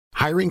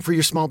Hiring for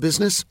your small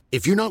business?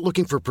 If you're not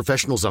looking for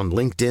professionals on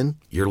LinkedIn,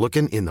 you're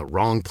looking in the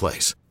wrong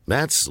place.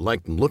 That's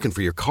like looking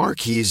for your car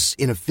keys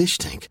in a fish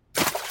tank.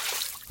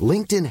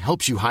 LinkedIn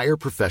helps you hire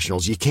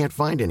professionals you can't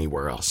find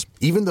anywhere else,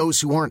 even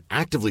those who aren't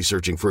actively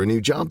searching for a new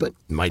job but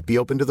might be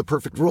open to the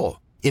perfect role.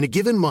 In a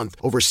given month,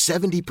 over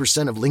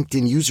 70% of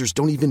LinkedIn users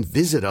don't even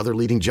visit other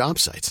leading job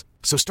sites.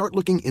 So start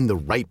looking in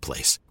the right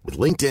place. With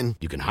LinkedIn,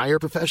 you can hire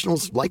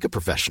professionals like a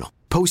professional.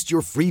 Post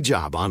your free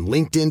job on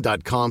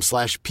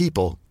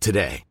linkedin.com/people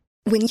today.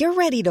 When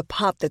you're ready to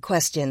pop the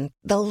question,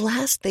 the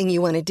last thing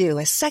you want to do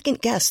is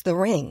second-guess the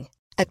ring.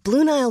 At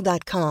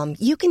BlueNile.com,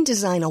 you can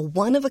design a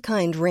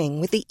one-of-a-kind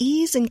ring with the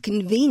ease and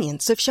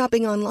convenience of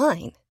shopping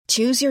online.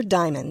 Choose your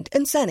diamond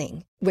and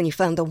setting. When you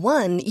find the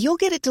one,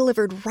 you'll get it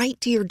delivered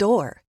right to your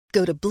door.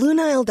 Go to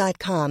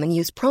BlueNile.com and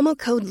use promo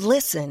code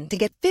LISTEN to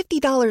get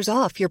 $50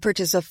 off your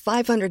purchase of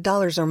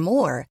 $500 or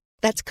more.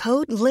 That's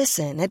code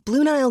LISTEN at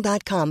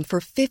BlueNile.com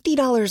for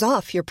 $50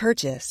 off your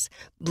purchase.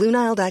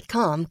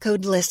 BlueNile.com,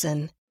 code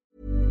LISTEN.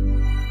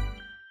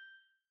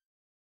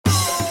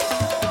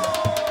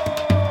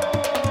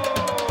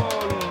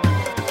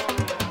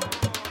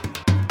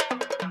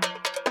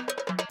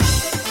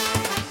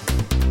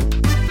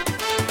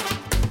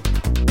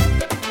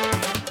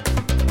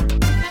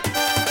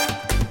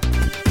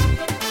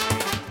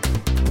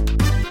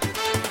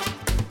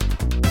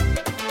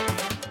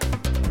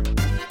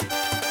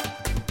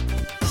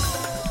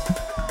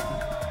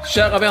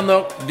 Kära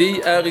vänner,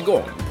 vi är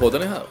igång.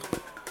 Podden är här.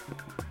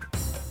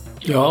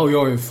 Ja, och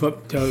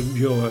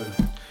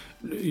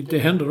det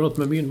hände något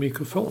med min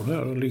mikrofon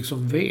här. Den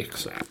liksom vek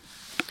sig.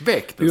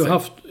 Väckte den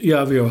sig?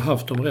 Vi har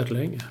haft dem rätt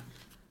länge.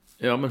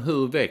 Ja, men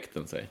hur väckte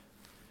den sig?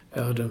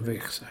 Ja, den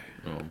vek sig.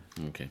 Ja,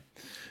 okej.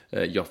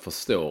 Jag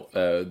förstår.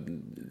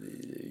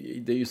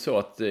 Det är ju så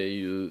att det är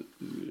ju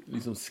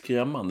liksom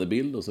skrämmande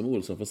bilder som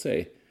Olsson får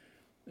se.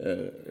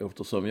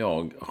 Eftersom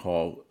jag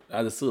har...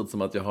 det ser ut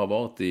som att jag har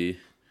varit i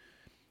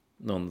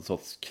någon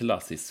sorts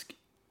klassisk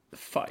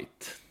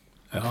fight.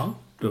 Ja,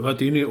 du har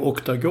varit inne i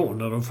oktagon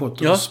när de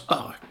fått en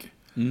spark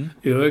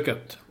i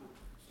ögat.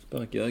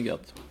 Spark i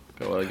ögat.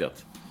 På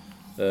ögat.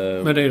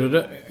 Men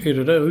är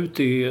det där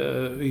ute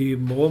i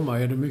Bromma,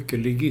 är det mycket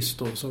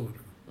ligister och så?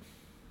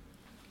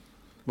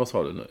 Vad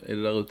sa du nu? Är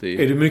det där ute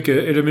i...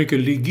 Är det mycket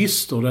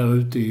ligister där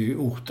ute i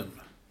orten?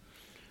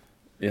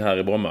 Här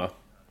i Bromma?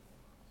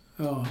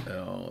 Ja.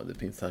 Ja, det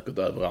finns säkert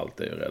överallt,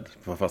 är jag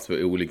rädd. Fast på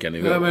olika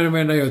nivåer. Ja,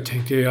 men jag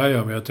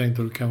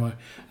tänkte det kan vara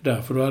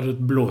därför du hade ett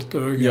blått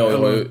öga.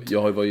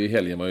 Jag var ju i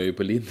helgen, var ju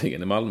på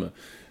Lindingen i Malmö.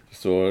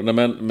 Så,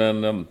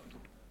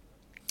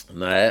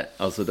 nej,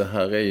 alltså det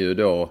här är ju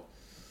då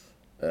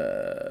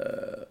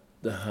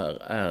det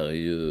här är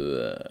ju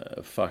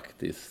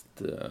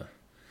faktiskt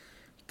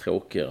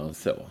tråkigare än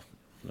så.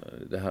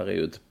 Det här är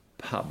ju ett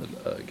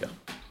paddelöga.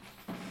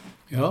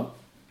 Ja.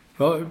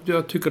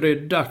 Jag tycker det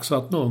är dags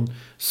att någon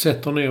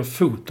sätter ner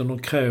foten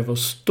och kräver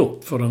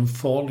stopp för den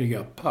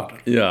farliga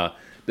paddeln. Ja,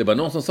 det var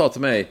någon som sa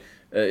till mig,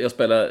 jag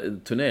spelade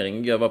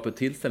turnering, jag var på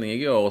tillställning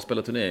igår och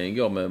spelade turnering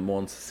igår med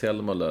Måns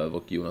Zelmerlöw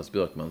och Jonas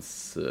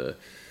Björkmans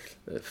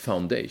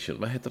Foundation.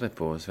 Vad heter det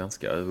på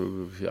svenska?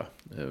 Ja.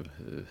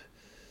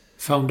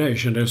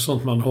 Foundation, det är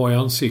sånt man har i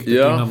ansiktet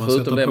innan man sätter på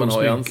förutom det man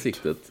har i sminket.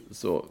 ansiktet.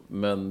 Så,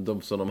 men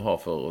de som de har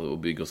för att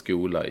bygga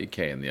skola i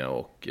Kenya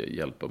och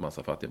hjälper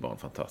massa fattiga barn,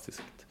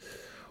 fantastiskt.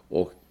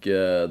 Och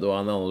då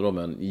anordnade de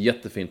en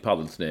jättefin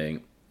paddelturnering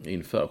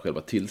inför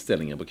själva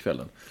tillställningen på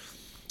kvällen.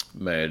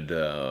 Med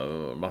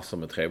massor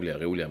med trevliga,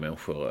 roliga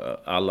människor.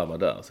 Alla var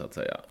där, så att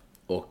säga.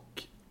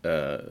 Och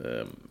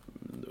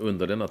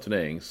under denna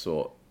turnering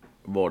så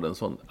var det en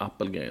sån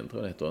Appelgren,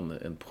 tror jag det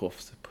heter, en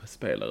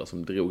proffsspelare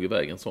som drog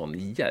iväg en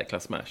sån jäkla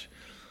smash.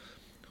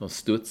 Som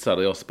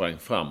studsade, jag sprang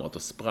framåt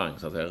och sprang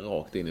så att jag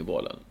rakt in i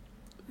bollen.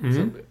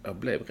 Så jag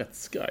blev rätt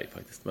skraj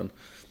faktiskt.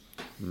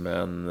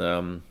 Men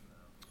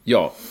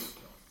ja,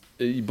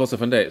 bortsett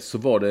från det så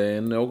var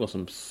det någon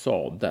som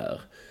sa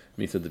där,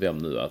 minns inte vem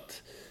nu,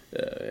 att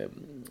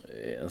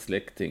en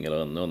släkting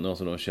eller någon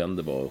som de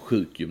kände var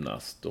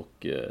sjukgymnast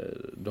och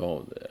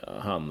då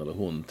han eller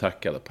hon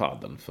tackade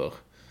padden för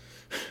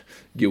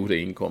goda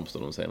inkomster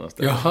de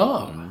senaste.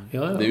 Jaha.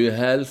 Ja. Det är ju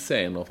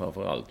hälsenor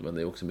framförallt, men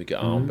det är också mycket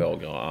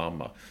armbågar och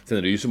armar. Sen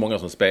är det ju så många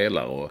som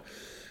spelar och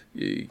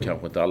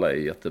kanske inte alla är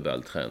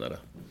jättevältränade.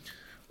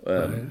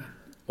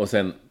 Och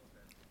sen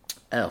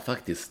är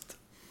faktiskt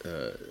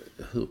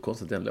hur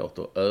konstigt den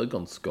låter,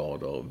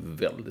 ögonskador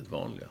väldigt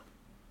vanliga.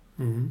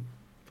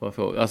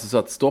 Alltså så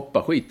att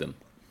stoppa skiten.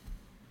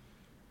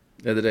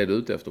 Är det du är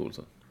ute efter,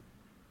 Olsson?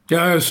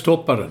 Ja, jag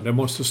stoppar den. Det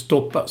måste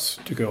stoppas,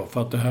 tycker jag.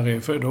 För att det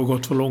har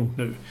gått för långt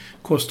nu.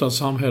 Kostar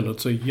samhället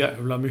så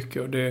jävla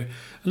mycket.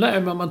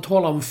 Men man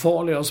talar om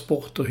farliga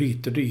sporter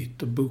hit och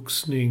dit. Och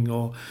boxning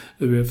och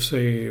UFC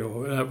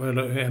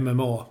eller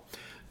MMA.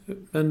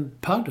 Men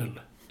paddel.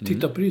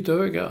 Titta på ditt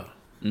öga.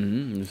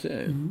 Du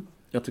ser.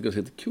 Jag tycker det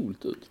ser lite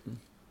coolt ut.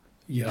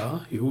 Ja,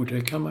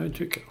 det kan man ju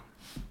tycka.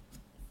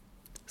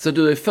 Så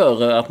du är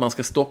för att man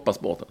ska stoppa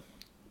sporten?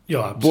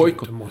 Ja,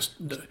 absolut.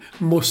 Det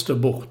måste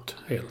bort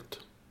helt.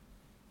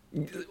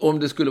 Om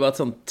det skulle vara ett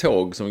sånt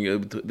tåg,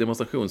 som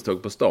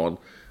demonstrationståg på stan,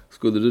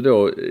 skulle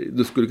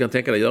du skulle kunna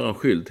tänka dig göra en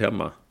skylt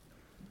hemma.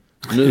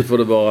 Nu får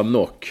det vara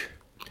knock.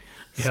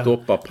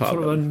 Stoppa paddeln. Nu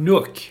får det vara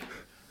knock.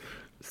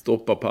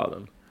 Stoppa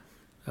paddeln.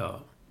 Ja.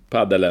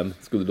 Paddelen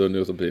skulle du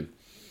nu som pin.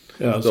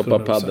 Ja, stoppa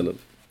paddeln.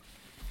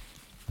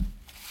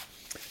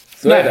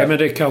 Nej, men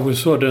det är kanske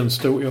så den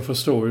stod. Jag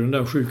förstår ju den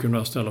där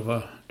sjukgymnasten eller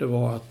vad det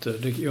var. Att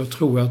jag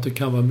tror att det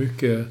kan vara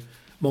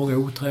många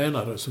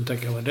otränade som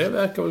tänker att det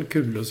verkar väl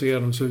kul att se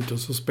dem så ut och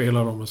så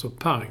spelar de och så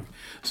pang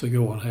så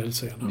går en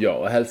hälsena.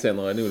 Ja,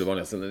 hälsenor är nog det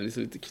vanligaste. Det är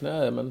lite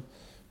knä, men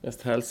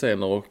mest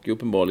hälsenor och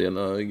uppenbarligen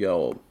öga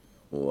och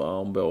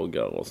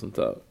armbågar och sånt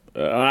där.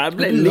 Det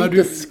blev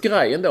lite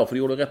skraj ändå för det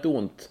gjorde rätt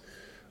ont.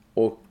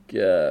 Och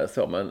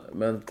så,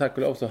 men tack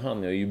och lov så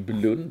hann jag ju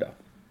blunda.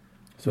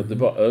 Så att det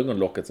var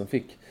ögonlocket som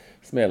fick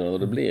smällen och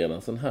det blir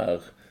en sån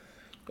här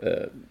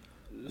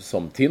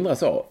som Tindra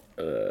sa,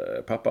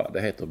 pappa,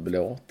 det heter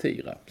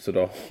blåtira. Så då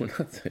har hon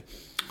sig.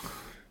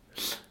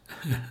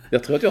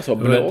 Jag tror att jag sa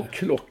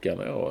blåklocka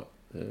när jag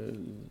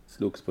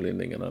slogs på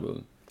Lindängen när jag var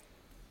ung.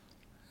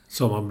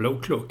 Sa man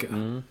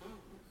blåklocka?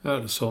 Ja,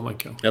 det sa man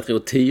kanske. Jag tror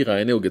tira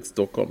är nog ett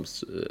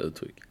Stockholms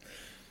uttryck.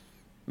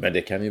 Men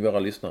det kan ju våra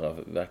lyssnare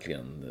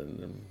verkligen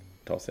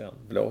ta sig an.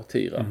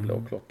 Blåtira,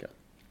 blåklocka.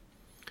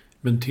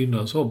 Men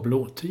Tindra sa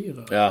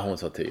blåtira? Ja, hon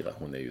sa tira.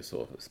 Hon är ju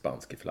så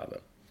spansk i flabben.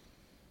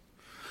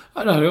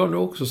 Ja, det hade jag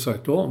nog också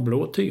sagt. Du har en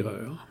blåtira,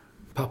 ja.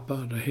 Pappa,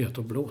 det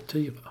heter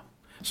blåtira.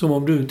 Som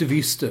om du inte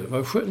visste.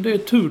 Det är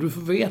tur du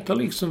får veta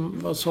liksom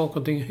vad saker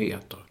och ting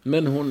heter.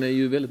 Men hon är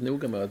ju väldigt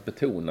noga med att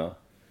betona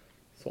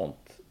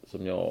sånt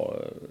som jag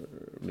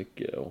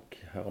mycket. Och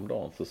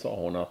häromdagen så sa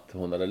hon att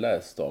hon hade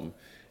läst om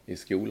i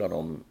skolan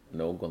om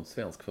någon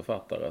svensk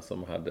författare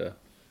som hade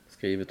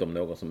skrivit om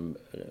någon som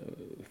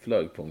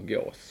flög på en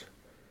gås.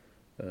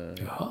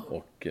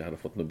 Och hade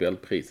fått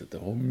Nobelpriset. Jag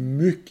var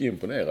mycket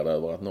imponerad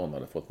över att någon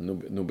hade fått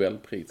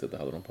Nobelpriset. Det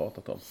hade de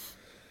pratat om.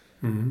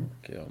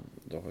 Och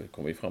då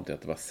kom vi fram till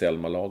att det var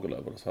Selma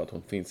Lagerlöf och sa att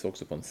hon finns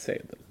också på en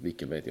sedel.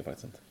 Vilken vet jag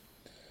faktiskt inte.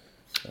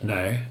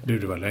 Nej,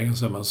 det var länge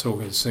sedan man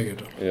såg en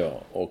sedel.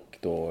 Ja, och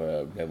då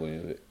blev hon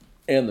ju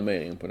ännu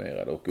mer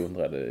imponerad och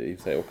undrade i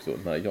sig också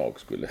när jag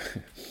skulle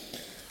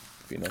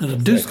finna på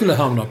du skulle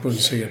hamna på en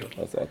sedel.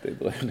 Alltså att det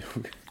dröjer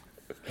nog.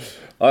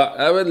 Ja,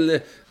 jag väl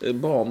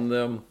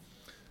barn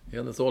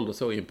hennes ålder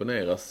så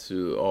imponeras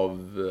ju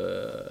av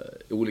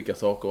olika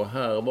saker. Och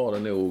här var det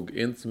nog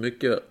inte så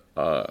mycket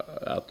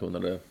att hon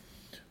hade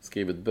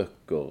skrivit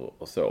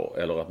böcker och så.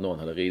 Eller att någon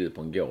hade ridit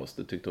på en gås.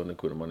 Det tyckte hon, det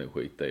kunde man nog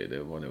skita i. Det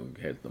var nog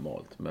helt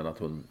normalt. Men att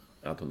hon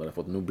hade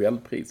fått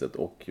Nobelpriset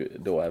och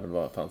då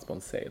även fanns på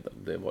en sedel.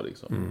 Det var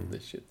liksom, det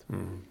shit.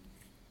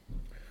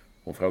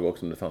 Hon frågade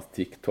också om det fanns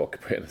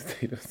TikTok på hennes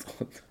tid.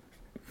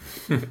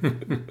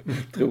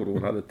 Tror du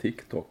hon hade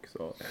TikTok?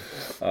 Så.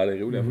 Ja, det är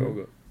roliga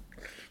frågor.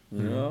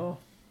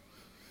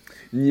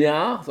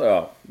 Ja, så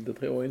jag. Det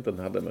tror jag inte den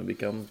hade, men vi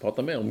kan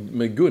prata mer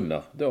med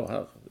Gunnar då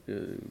här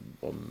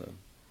om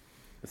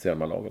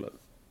Selma Lagerlöf.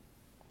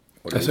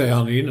 Jag säger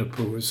han är inne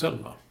på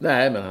Selma.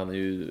 Nej, men han är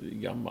ju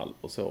gammal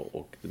och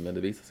så. Men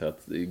det visar sig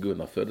att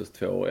Gunnar föddes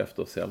 2 år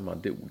efter Selma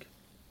dog.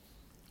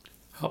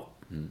 Ja.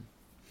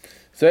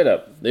 Så är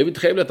det. Det är väl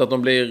trevligt att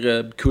de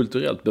blir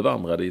kulturellt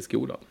bevandrade i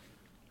skolan.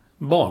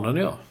 Barnen,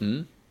 ja.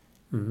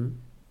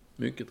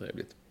 Mycket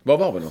trevligt. Var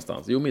var vi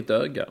någonstans? Jo, mitt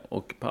öga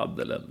och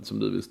paddelen som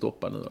du vill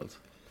stoppa nu alltså.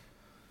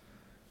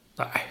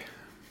 Nej.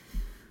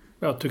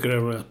 Jag tycker det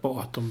är rätt bra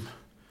att de...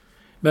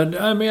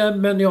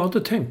 Men jag har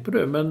inte tänkt på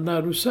det. Men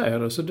när du säger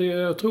det så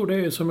jag tror det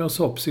är som jag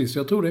sa precis.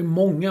 Jag tror det är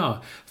många,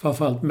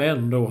 framförallt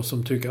män då,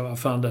 som tycker vad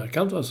fan, det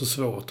kan inte vara så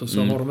svårt. Och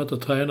så har de inte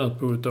tränat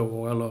på ett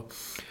år. Eller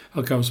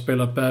har kanske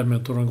spelat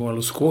badminton någon gång.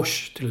 Eller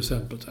squash till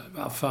exempel.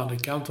 Vad fan,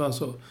 det kan inte vara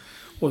så.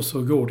 Och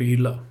så går det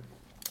illa.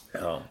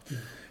 Ja,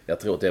 jag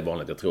tror att det är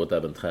vanligt. Jag tror att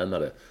även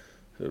tränare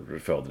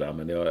får det där.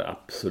 Men det är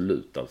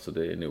absolut, alltså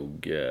det är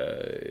nog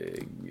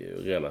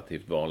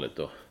relativt vanligt.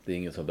 Och det är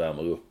ingen som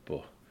värmer upp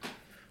och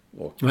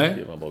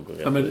man bara går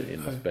rätt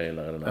in och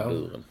spelar i den här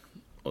buren.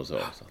 Och så.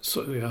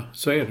 Så är det.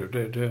 Så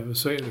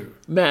är det.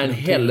 Men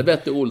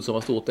helvete Olsson,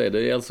 vad stort är det?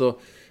 Det är alltså,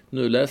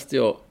 nu läste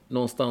jag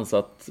någonstans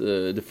att,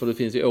 för det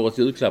finns ju årets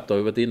julklapp, det har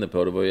vi varit inne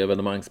på, det var ju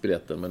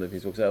evenemangsbiljetten, men det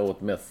finns också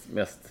årets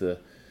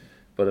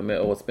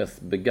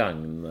mest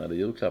begagnade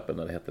julklappen,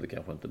 när det hette det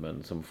kanske inte,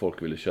 men som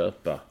folk ville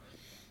köpa.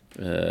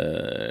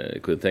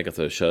 Kunde tänka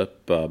sig att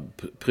köpa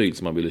pryl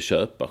som man ville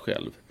köpa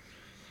själv.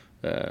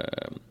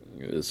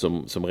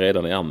 Som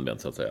redan är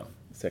använt så att säga,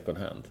 second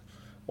hand.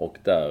 Och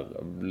där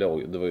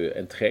det var ju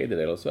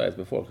 1/3 av Sveriges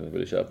befolkning som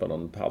ville köpa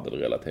någon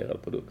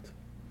paddelrelaterad produkt.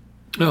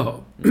 Ja.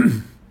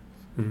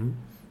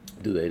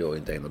 Du är då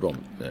inte en av dem,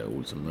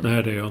 Olsson. Men...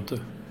 Nej, det är jag inte.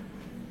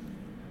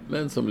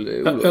 Men som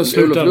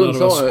Olof Lund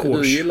sa,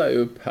 du gillar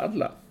ju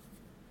paddla.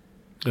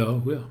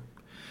 Ja.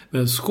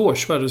 Men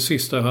squash var det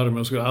sista jag hade, men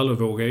jag skulle aldrig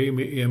våga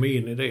ge mig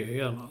in i det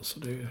igen. Alltså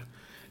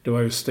det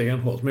var ju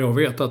stenhårt. Men jag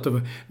vet att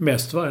det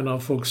mest var när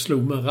folk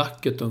slog med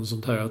racketen och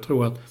sånt här. Jag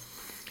tror att,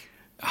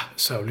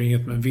 så är det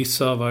inget, men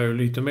vissa var ju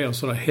lite mer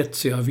sådana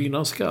hetsiga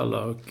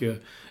vinnarskallar. Och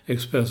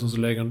Expressens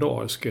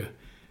legendariske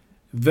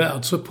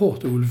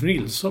världsreporter Ulf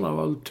Nilsson. Han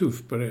var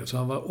tuff på det. Så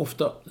han var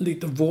ofta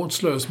lite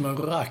vårdslös med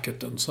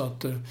racketen. Så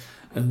att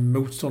en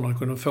motståndare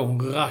kunde få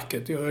en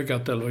racket i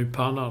ögat eller i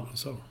pannan.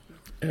 Så.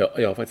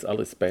 Jag har faktiskt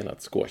aldrig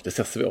spelat squash. Det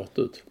ser svårt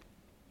ut.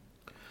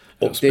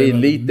 Och det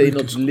är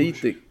något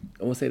lite,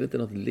 om man säger det är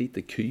något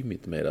lite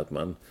kymigt med att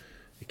man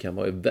kan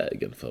vara i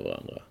vägen för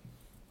varandra.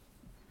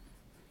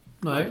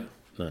 Nej.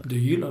 Det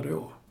gillade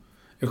jag.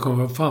 Jag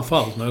kommer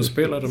framförallt när jag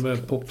spelade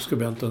med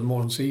popskribenten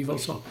Måns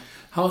Ivarsson.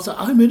 Han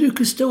sa, men du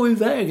kan stå i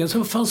vägen. Så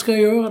vad fan ska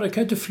jag göra? Jag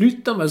kan inte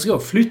flytta mig. Ska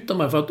jag flytta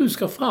mig för att du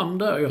ska fram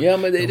där? Ja,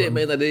 men det är det jag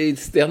menar. Det är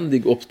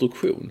ständig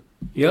obstruktion.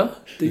 Ja,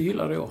 det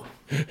gillade jag.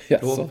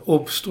 Jag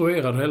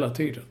obstruerade hela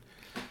tiden.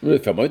 Men det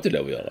får man ju inte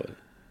lov att göra väl?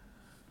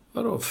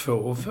 Vadå,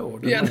 få?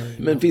 Ja,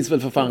 men finns väl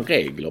för fan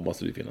regler,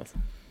 måste det finnas.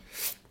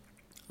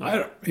 Nej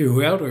då.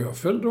 Jo, jag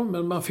följde dem,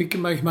 men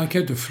man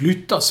kan inte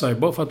flytta sig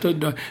bara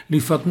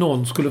för att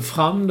någon skulle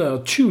fram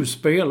där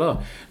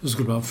spela, så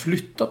skulle man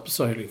flytta på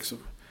sig liksom.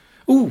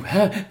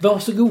 Här,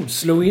 varsågod,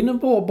 slå in en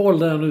bra boll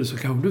där nu så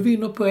kanske du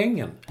vinner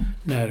poängen.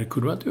 Nej, det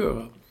kunde man inte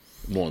göra.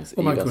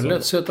 Och man kunde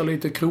lätt sätta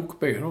lite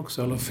krokben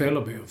också, eller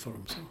fällerben för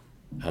dem. Så.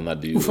 Han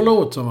hade ju... Och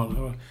förlåt, sa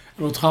man.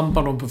 Eller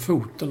trampa dem på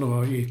foten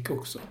och gick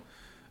också.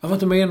 Jag var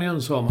inte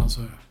meningen, sa man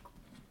så.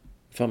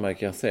 Fan, man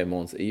kan se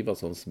Måns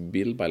Ivarssons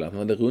bildbajl. Han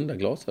hade runda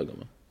glasögon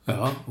med.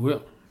 Ja.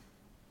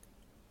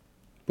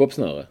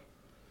 Popsnöre?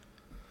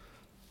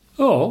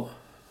 Ja.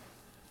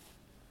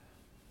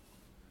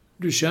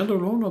 Du kände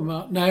väl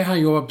honom? Nej,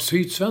 han jobbade på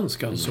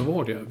Sydsvenskan, så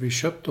var det. Vi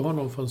köpte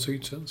honom från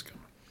Sydsvenskan.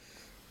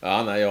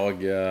 Ja,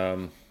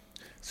 när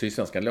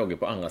Sydsvenskan låg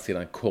på andra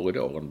sidan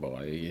korridoren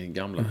bara, i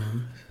gamla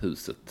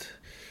huset.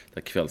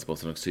 Där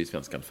Kvällsposten och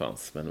Sydsvenskan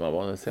fanns. Men man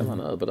var sällan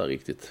över där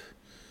riktigt.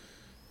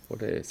 Och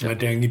det men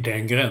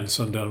den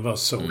gränsen, den var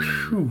så...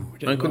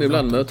 Man kunde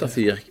ibland mötas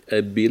i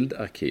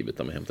bildarkivet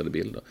där man hämtade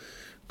bilder.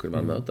 Kunde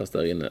man mötas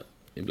där inne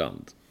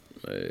ibland.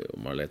 Och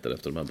man letade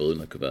efter de här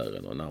bruna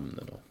kuverten och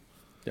namnen. Och,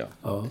 ja.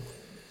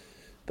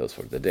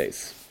 Those were the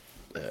days.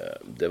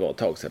 Det var ett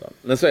tag sedan.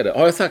 Men så är det.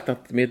 Har jag sagt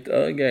att mitt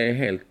öga är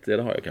helt...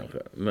 Det har jag kanske.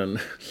 Men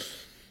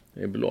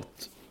det är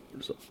blått.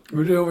 Så.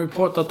 Men det har vi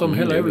pratat om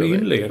hela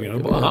inledningen.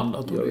 Och bara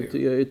handlat om det.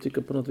 Jag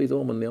tycker på något vis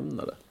om att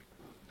nämna det.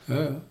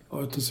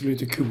 Ja, det ser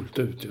lite coolt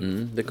ut.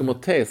 Det kommer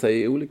att te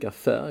sig i olika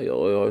färger.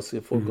 Och jag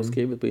ser folk har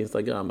skrivit på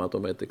Instagram att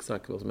de vet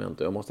exakt vad som hänt.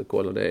 Jag måste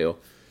kolla det.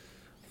 Och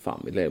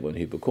fan, vi lever i en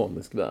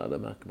hypokondrisk värld. Det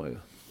märker man ju.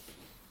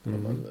 När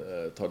man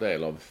tar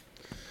del av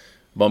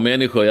vad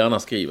människor gärna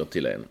skriver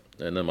till en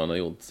när man har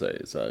gjort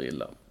sig så här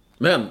illa.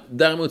 Men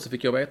däremot så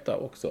fick jag veta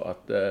också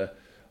att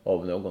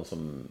av någon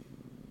som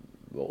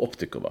var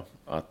optiker,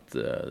 att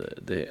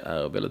det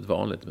är väldigt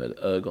vanligt med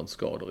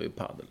ögonskador i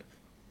paddel.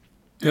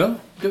 Ja,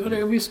 det var det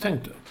jag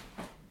misstänkte.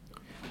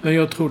 Men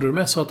jag trodde det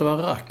mest att det var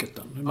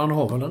racketen. Man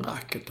har väl en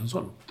racket, en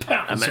sån.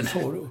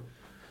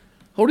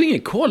 Har du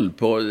ingen koll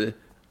på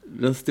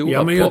den stora?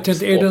 Ja, men jag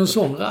tänkte, är det en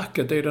sån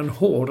racket? Är det en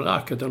hård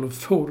racket? Eller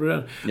får du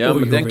den? Ja,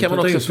 men den kan man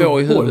också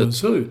få i huvudet.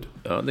 Ser ut.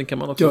 Ja, den kan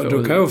man också få i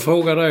huvudet. Då kan jag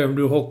fråga dig om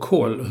du har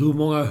koll. Hur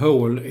många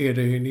hål är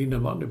det i en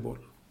innebandyboll?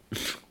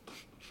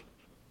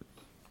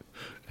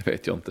 Det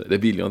vet jag inte. Det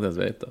vill jag inte ens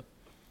veta.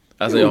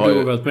 Alltså, du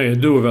har varit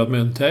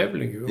med en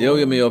tävling.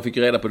 Jo, men jag fick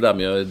reda på det där,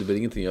 men det var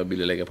ingenting jag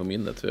ville lägga på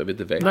minnet, för jag vet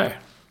inte veta. Nej.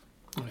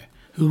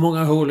 Hur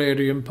många hål är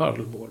det i en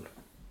paddleboll?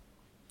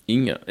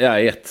 Inga. Ja,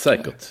 ett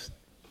säkert.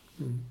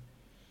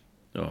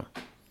 Ja.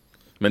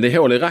 Men det är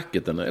hål i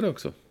racketen, är det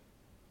också.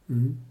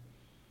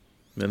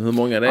 Men hur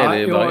många det är,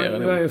 det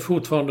varierar. Jag är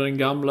fortfarande den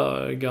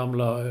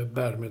gamla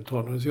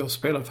badminton. Jag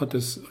spelar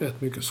faktiskt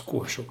rätt mycket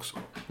squash också.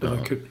 Det var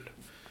kul.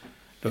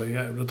 Det var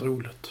jävligt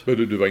roligt. Men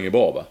du var ingen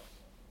bra, va?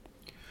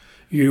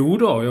 Jo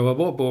då, jag var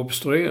bra på att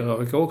obstruera.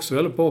 Jag var också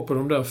väldigt bra på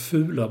de där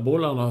fula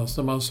bollarna.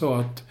 När man sa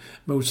att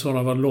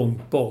motståndarna var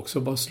långt bak,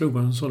 så bara slog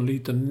man en sån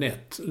liten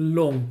nät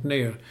långt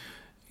ner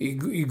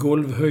i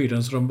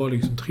golvhöjden, så de bara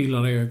liksom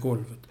trillade ner i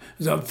golvet.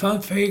 Så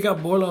fan, fega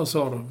bollar,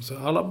 sa de. Så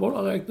alla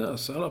bollar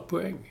räknas, alla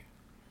poäng.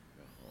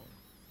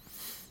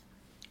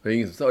 Det var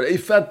ingen som sa det.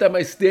 Fatta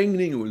mig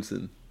stängning,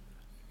 Olsen.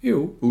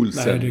 Jo.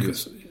 Olsen. Nej,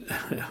 Olsen.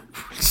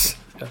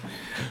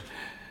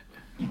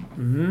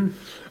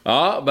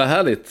 Ja, vad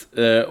härligt.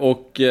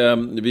 Och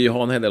vi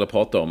har en hel del att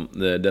prata om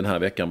den här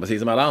veckan, precis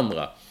som alla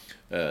andra.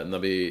 När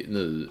vi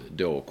nu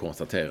då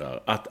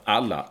konstaterar att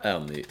alla är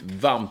ni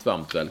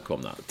varmt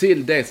välkomna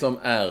till det som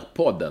är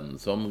podden,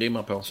 som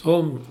rimmar på...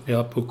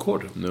 på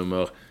koden.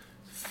 Nummer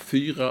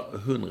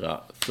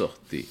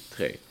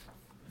 443.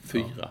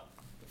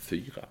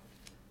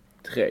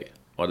 443.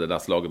 Och det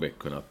där Lagerbäck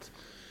kunnat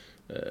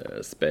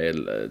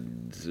spela,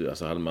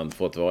 alltså hade man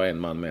fått vara en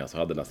man mer så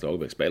hade Lasse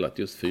Lagerbäck spelat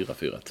just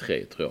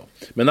 4-4-3, tror jag.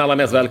 Men allra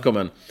mest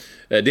välkommen,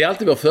 det är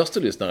alltid vår första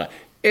lyssnare,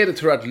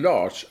 Editor at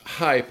Large,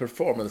 High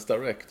Performance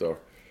Director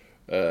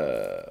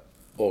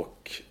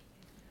och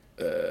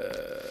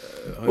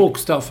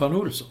Staffan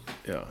Olsson.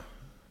 Ja,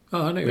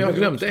 han är. Men jag har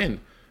glömt en.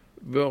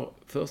 Vår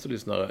första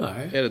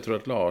lyssnare, Editor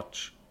at Large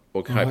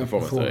och High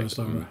Performance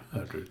Director.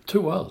 Du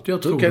tog allt.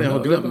 Jag tror kan jag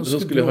ha glömt. Så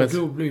skulle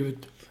jag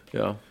blivit...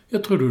 Ja.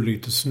 Jag tror du är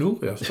lite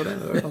snurrig efter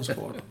den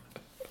ögonskadan.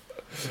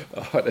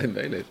 Ja, det är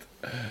möjligt.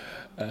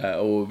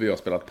 Och vi har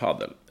spelat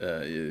paddel.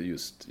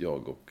 Just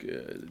jag och...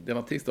 Det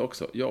var tisdag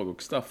också. Jag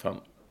och Staffan.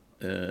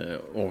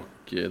 Och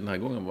den här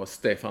gången var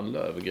Stefan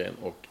Löfgren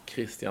och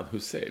Christian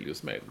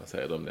Huselius med. Vad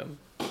säger de om den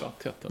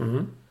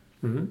kvartetten?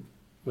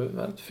 Det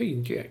var ett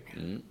fint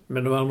gäng.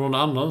 Men det var någon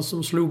annan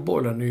som slog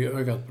bollen i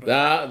ögat på dig?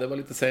 Nej, det var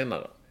lite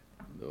senare.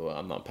 Det var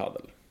annan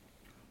paddel.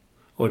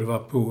 Och det var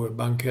på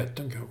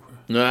banketten kanske?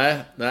 Nej,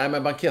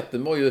 men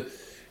banketten var ju...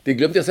 Det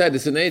glömde jag säga.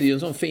 Sen är det ju en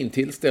sån fin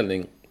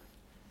tillställning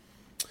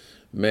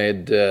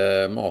med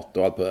mat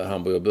och allt på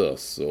Hamburger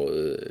Börs. Och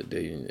det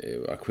är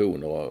ju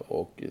aktioner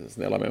och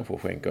snälla människor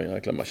skänker en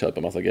jäkla... Man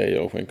köper massa grejer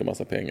och skänker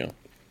massa pengar.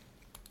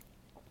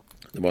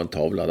 Det var en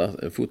tavla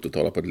där, en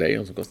fototavla på ett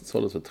lejon som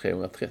såldes för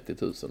 330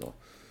 000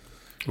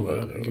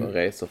 och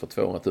resor för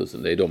 200 000.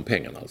 Det är de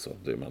pengarna alltså.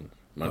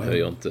 Man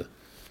höjer inte.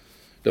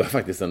 Det var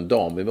faktiskt en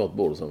dam vid vårt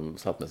bord som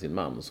satt med sin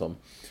man som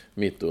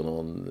mitt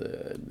under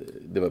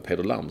det var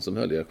Peder Lam som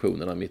höll i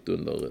aktionerna mitt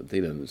under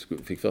tiden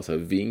fick för sig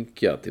att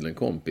vinka till en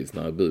kompis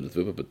när budet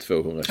var uppe på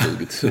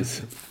 220 000.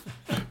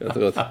 Jag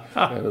tror att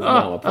hennes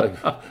man var på väg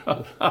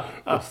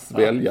att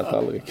svälja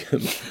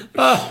tallriken.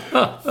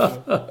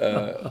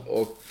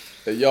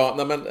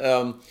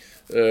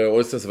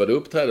 Och sen så var det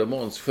uppträde och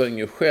Måns sjöng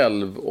ju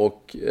själv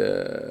och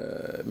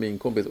min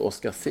kompis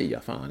Oscar Sia,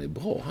 fan han är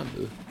bra han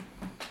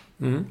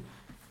nu.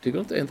 Tycker du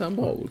inte, är inte han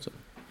bra Olsson?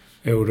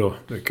 Jo då,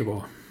 mycket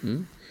bra.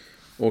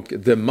 Och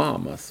The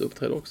Mamas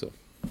uppträdde också.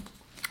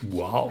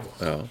 Wow.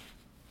 Ja.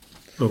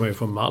 De är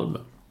från Malmö.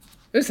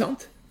 Är det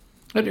sant?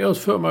 Ja, det är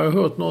för mig, jag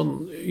har hört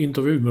någon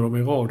intervju med dem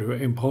i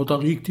radio. En pratar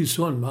riktigt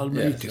sån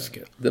malmöitiska.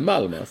 Yes. The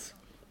Malmas.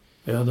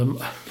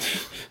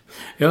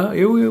 Ja,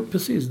 jo,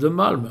 precis. The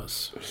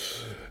Malmas.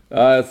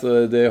 Ja,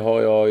 alltså det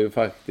har jag ju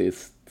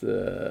faktiskt...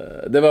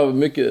 Det var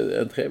mycket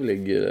en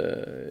trevlig...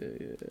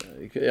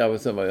 Ja,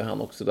 sen var ju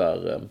han också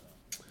där...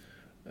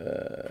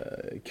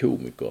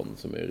 komikern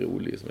som är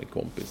rolig, som är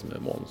kompis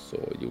med Måns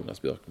och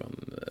Jonas Björkman.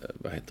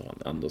 Vad heter han?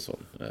 Andersson.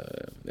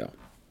 Ja.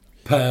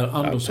 Per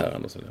Andersson. Ja, Per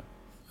Andersson,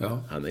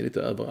 ja. Han är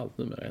lite överallt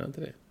nu, men är han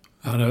inte det?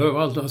 Han är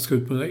överallt. Han ska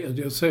ut på det.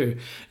 Jag ser,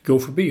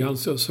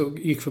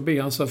 gick förbi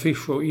hans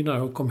affischer innan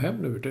jag kom hem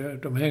nu.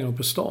 De hänger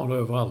på stan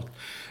överallt.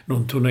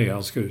 Någon turné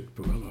han ska ut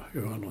på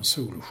eller göra någon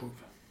soloshow.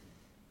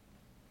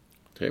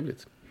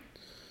 Trevligt.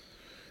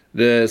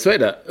 Så är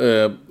det.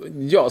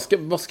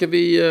 Vad ska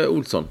vi,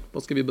 Olsson?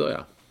 Vad ska vi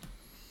börja?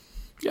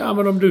 Ja,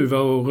 men om du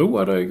var och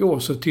roade igår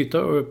så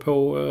tittade jag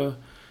på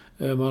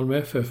Malmö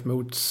FF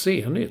mot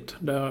Zenit.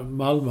 Där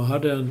Malmö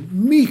hade en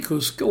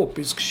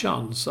mikroskopisk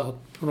chans att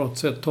på något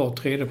sätt ta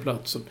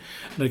tredjeplatsen.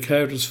 Det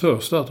krävdes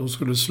först att de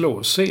skulle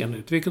slå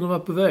Zenit, vilket de var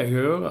på väg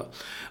att göra.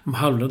 De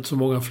hade inte så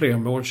många fler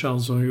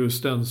målchanser än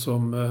just den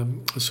som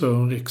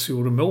Sören Riks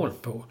gjorde mål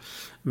på.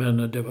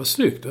 Men det var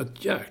snyggt,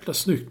 ett jäkla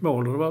snyggt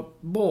mål och det var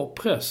bra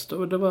press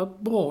och det var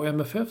bra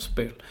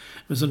MFF-spel.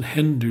 Men sen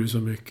hände ju så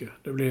mycket.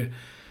 Det blev...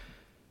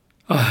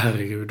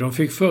 herregud,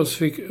 först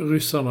fick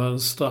ryssarna en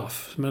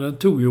straff, men den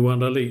tog Johan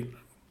Dahlin.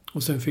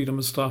 Och sen fick de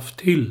en straff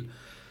till.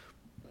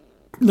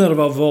 När det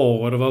var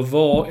VAR och det var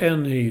VAR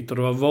en hit och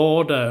det var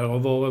VAR där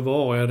och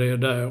VAR är det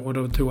där och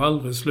det tog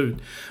aldrig slut.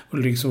 Och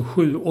liksom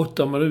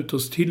 7-8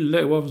 minuters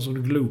tillägg var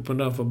som glopen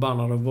där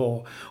förbannade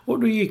VAR. Och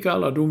då gick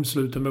alla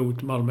domslut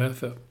emot Malmö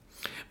FF.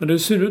 Men det är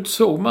synd att du inte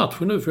såg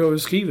matchen nu, för jag har ju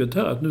skrivit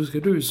här att nu ska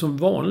du som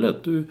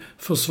vanligt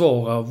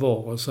försvara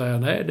VAR och säga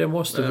nej, det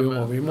måste vi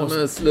ha. Vi måste...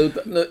 Men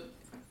sluta nu.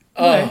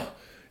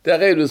 Där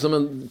är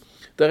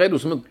du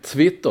som en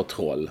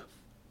Twitter-troll.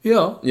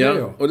 Ja, det är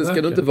jag. Och det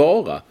ska du inte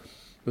vara.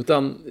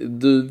 Utan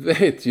du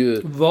vet ju...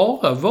 Det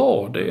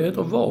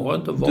heter vara,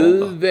 inte vara.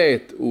 Du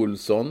vet,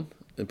 Olsson,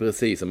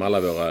 precis som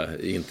alla våra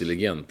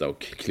intelligenta och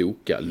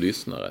kloka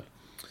lyssnare,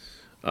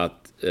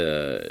 att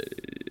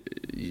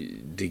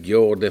det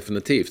går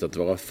definitivt att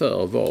vara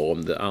för VAR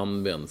om det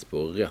används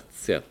på rätt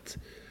sätt.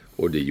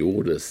 Och det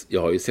gjordes.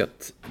 Jag har ju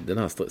sett den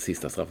här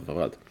sista straffen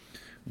framförallt.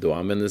 Då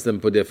användes den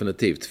på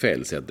definitivt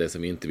fel sätt, det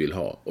som vi inte vill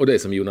ha. Och det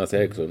som Jonas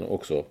Eriksson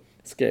också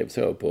skrev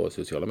så på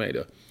sociala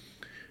medier.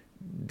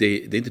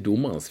 Det är inte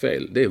domarens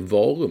fel, det är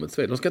VAR-rummets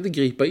fel. De ska inte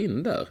gripa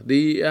in där.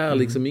 Det är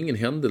liksom ingen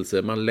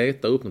händelse, man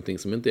letar upp någonting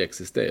som inte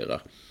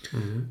existerar.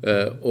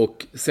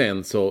 Och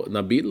sen så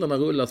när bilderna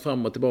rullas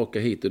fram och tillbaka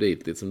hit och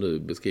dit, det som du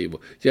beskriver,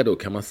 ja då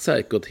kan man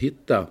säkert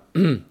hitta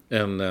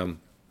en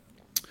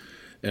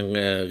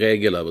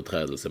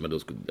regelöverträdelse, men då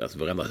skulle, alltså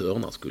varenda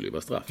hörna skulle ju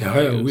vara straff.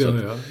 Ja.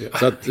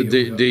 Så att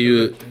det är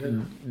ju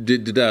det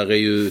där är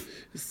ju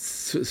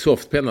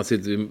soft penalty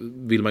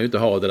vill man ju inte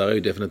ha. Det där är ju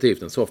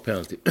definitivt en soft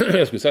penalty.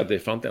 Jag skulle säga att det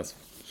skulle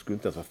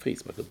inte ens vara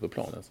frispark ute på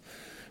planen.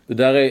 Det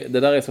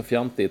där är så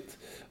fjantigt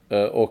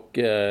och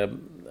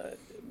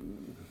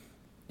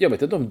jag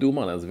vet inte om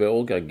domaren ens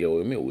vågar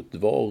gå emot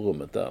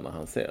varummet där när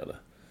han ser det.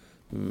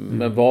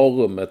 Men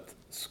varummet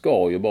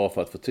ska ju, bara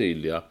för att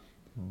förtydliga,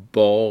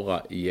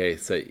 bara ge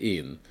sig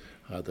in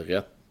att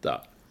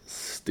rätta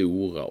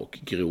stora och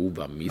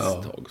grova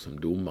misstag som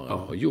domaren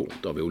har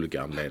gjort av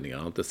olika anledningar.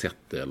 Han har inte sett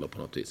det eller på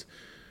något vis.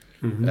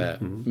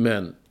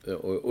 Men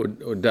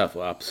och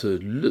därför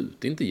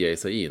absolut inte ge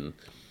sig in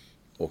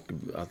och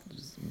att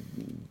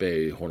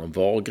be honom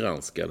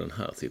vargranska den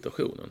här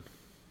situationen.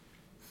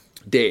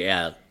 Det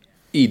är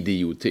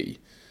idioti.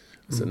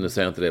 Nu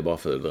säger jag inte det bara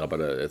för att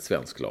drabba ett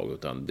svenskt lag,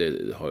 utan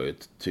det har jag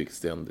tyckt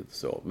ständigt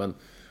så.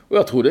 Och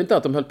jag trodde inte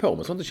att de höll på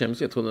med sånt i Champions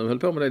League. Jag trodde de höll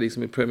på med det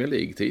liksom i Premier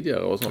League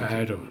tidigare och sånt.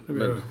 Nej då.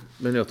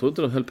 Men jag trodde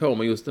inte de höll på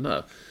med just den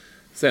här.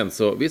 Sen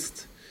så,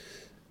 visst.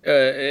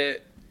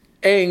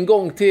 En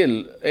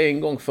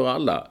gång för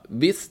alla.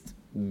 Visst,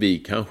 vi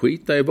kan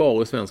skita i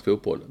VAR i svensk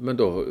fotboll. Men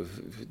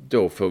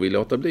då får vi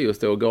låta bli att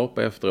stå och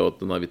gapa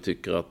efteråt när vi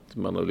tycker att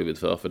man har blivit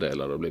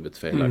förfördelad och blivit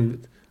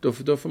felaktigt.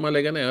 Då får man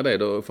lägga ner det.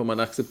 Då får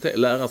man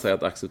lära sig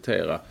att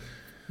acceptera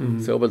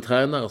såväl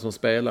tränare som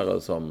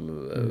spelare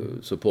som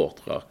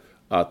supportrar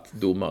att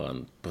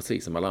domaren,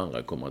 precis som alla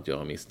andra, kommer att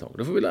göra misstag.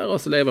 Då får vi lära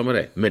oss att leva med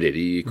det. Men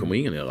det kommer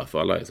ingen göra, för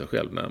alla är sig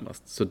själv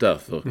närmast. Så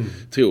därför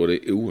tror jag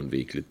det är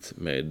oundvikligt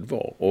med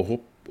VAR.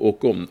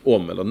 Och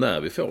om eller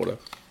när vi får det,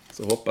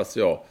 så hoppas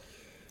jag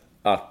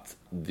att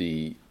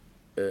vi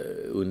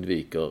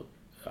undviker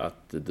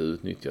att det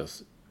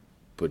utnyttjas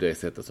på det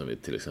sättet som vi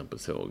till exempel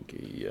såg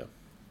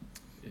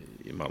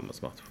i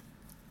Malmös match.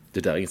 Det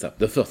där är insatt.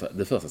 Det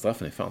första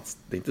straffen är fanns.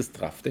 Det är inte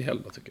straff det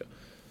heller, tycker jag.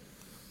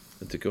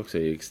 Jag tycker också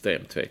är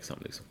extremt tveksam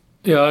liksom.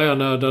 Ja,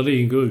 när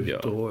Dahlin går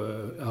ut och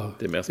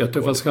det är mer jag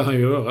tror, vad ska han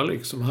göra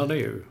liksom? Han är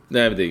ju...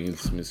 Nej, men det är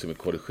inget som en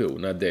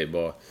kollision. Nej, det är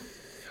bara...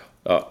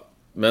 Ja.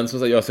 Men som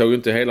sagt, jag såg ju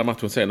inte hela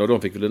matchen sen, och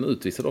de fick väl en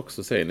utvisad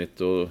också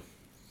senigt, och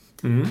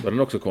var den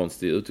också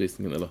konstig i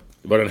utvisningen, eller?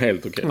 Var den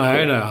helt okej?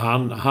 Nej,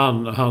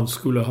 han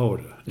skulle ha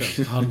det.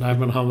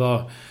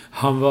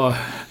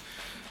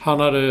 Han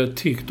hade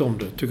tyckt om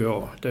det, tycker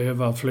jag. Det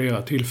var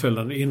flera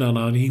tillfällen innan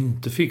han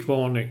inte fick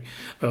varning.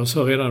 Jag sa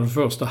redan i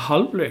första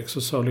halvlek,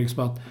 så sa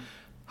liksom att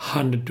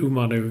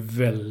domaren är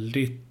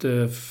väldigt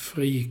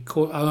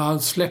han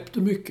släppte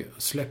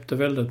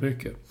väldigt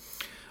mycket.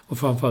 Och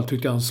framförallt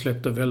tyckte jag han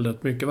släppte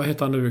väldigt mycket. Vad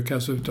heter han nu? Kan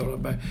jag uttala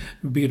mig?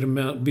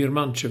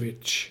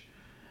 Birmancevic.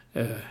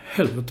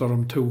 Helvete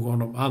de tog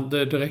honom.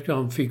 Direkt när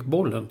han fick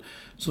bollen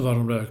så var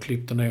de där och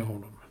klippte ner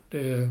honom.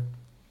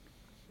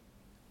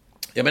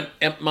 Ja, men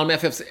Malmö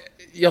FFs...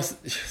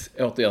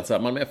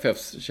 Malmö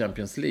FFs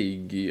Champions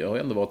League har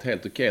ändå varit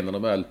helt okej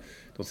när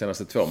de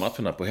senaste 2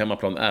 matcherna på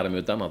hemmaplan är de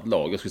ett annat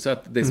lag. Jag skulle säga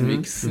att det som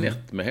gick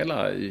snett med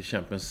hela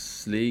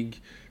Champions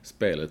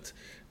League-spelet,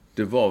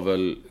 det var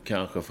väl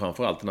kanske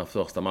framförallt den här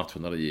första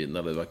matchen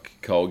när det var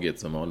kaget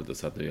som vanligt, och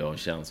så att jag har en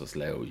chans att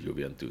slå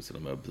Juventus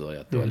och de har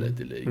börjat dåligt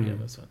i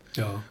ligan.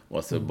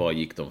 Och så bara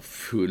gick de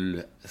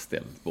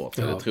fullständigt bort.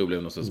 Så det tror jag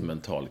blev någon sorts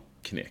mental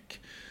knäck.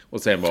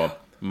 Och sen var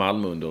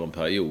Malmö under en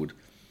period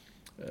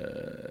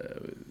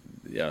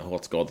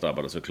hårt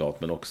skadedrabbade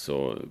såklart, men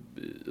också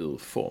ur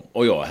form.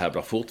 Och jag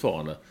hävdar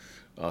fortfarande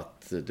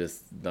att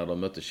när de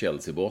mötte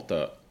Chelsea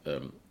borta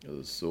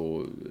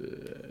så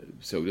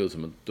såg det ut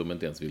som att de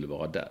inte ens ville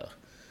vara där.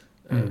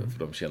 För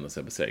de kände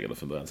sig besegrade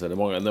från början. Så det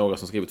är några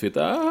som skriver på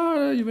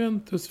Twitter,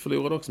 Juventus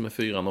förlorade också med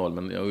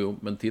 4-0.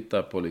 Men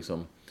titta på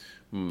liksom,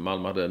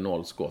 Malmö hade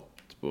 0 skott.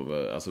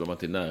 Alltså de var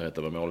inte i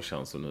närheten av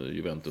målchans, och nu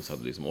Juventus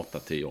hade liksom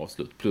 8-10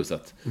 avslut. Plus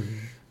att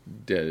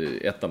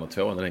ettan och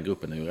tvåan i den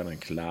gruppen är ju redan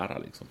klara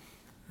liksom.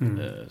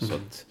 Så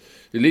att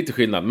det är lite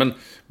skillnad.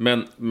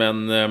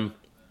 Men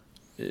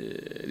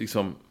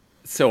liksom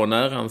så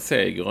nära en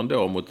seger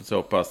ändå mot ett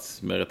så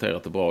pass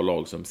meriterat och bra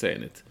lag som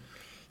Zenit.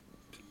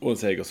 Och en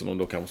seger som de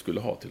då kanske skulle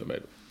ha till och med.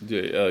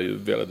 Det är ju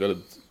väldigt,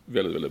 väldigt,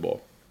 väldigt, väldigt bra.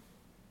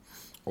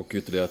 Och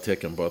ytterligare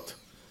tecken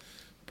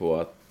på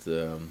att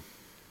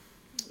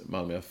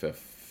Malmö FF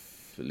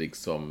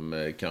liksom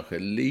kanske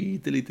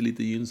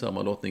lite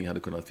gynnsamma lottning hade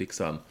kunnat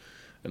fixa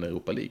en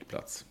Europa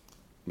League-plats.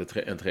 Med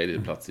en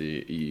tredje plats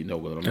i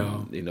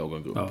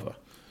någon grupp. Va?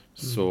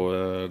 Så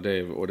det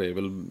är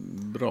väl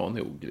bra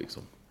nog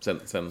liksom.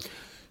 Sen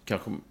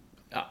kanske...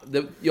 Ja,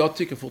 jag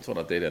tycker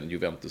fortfarande att det är den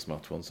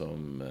Juventus-matchen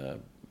som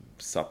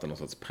satte någon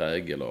sorts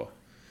prägel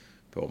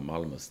på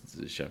Malmös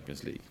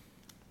Champions League.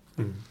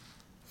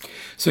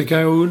 Sen kan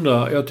jag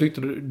undra, jag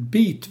tyckte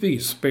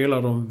bitvis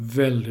spelade de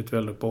väldigt,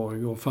 väldigt bra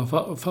igår.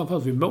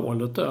 Framförallt vid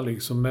målet där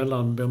liksom,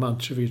 mellan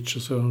Birmancevic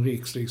och Sören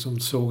Riks liksom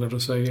sågade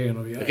sig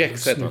igenom.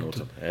 Rex heter han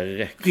också.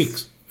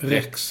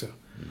 Rex.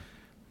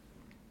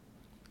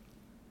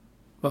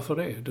 Varför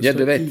det?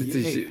 Det vet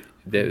inte.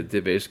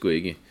 Det vet jag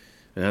inte.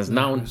 Men hans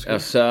namn är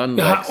Søren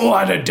Rex.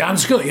 Ja, det är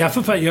dansk. Ja,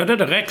 för fan, ja, det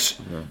är Rex.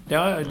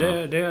 Ja,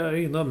 det är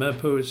innan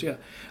med på. Ja.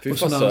 Och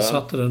så när han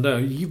satte den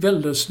där,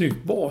 väldigt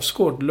snyggt. Bra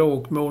skott,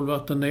 lågt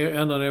målvatten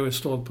ända ner i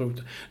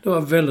startpunkten. Det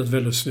var väldigt,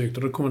 väldigt snyggt.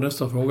 Och då kommer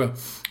nästa fråga.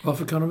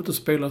 Varför kan de inte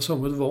spela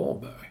som ett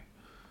Varberg?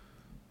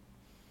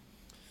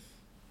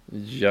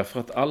 Ja, för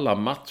att alla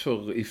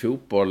matcher i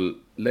fotboll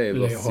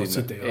lever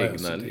sina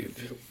egna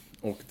liv.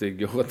 Och det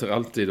går inte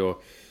alltid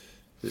att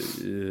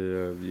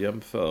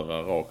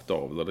jämföra rakt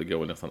av, där det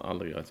går nästan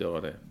aldrig att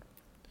göra det.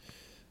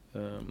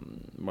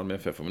 Malmö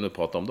FF, om vi nu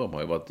pratar om dem,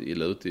 har ju varit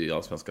illa ute i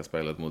allsvenska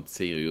spelet mot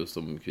Sirius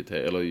som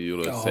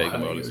gjorde ett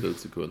segermål i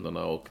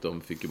slutsekunderna, och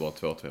de fick ju bara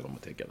 2-2 om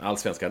tecken.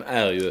 Allsvenskan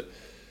är ju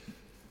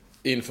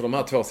inför de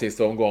här 2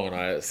 sista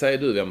omgångarna, säger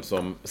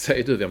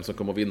du vem som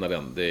kommer vinna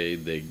den? Nej,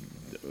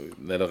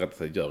 det rätt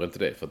sagt, gör inte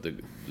det, för att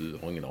du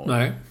har ingen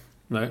aning.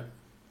 Nej.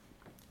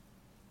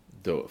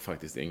 Då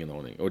faktiskt ingen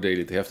aning. Och det är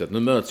lite häftigt. Nu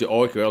möts ju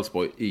AIK och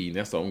Elfsborg i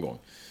nästa omgång.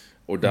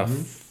 Och där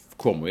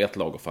kommer ju ett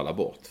lag att falla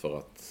bort. För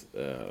att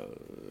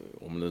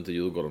om nu inte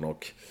Djurgården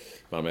och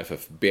Malmö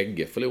FF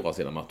bägge förlorar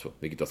sina matcher,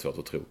 vilket är svårt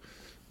att tro,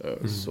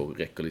 så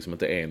räcker liksom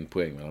inte 1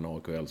 poäng mellan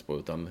AIK och Elfsborg,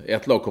 utan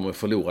ett lag kommer att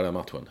förlora den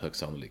matchen, högst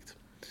sannolikt.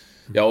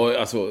 Ja, och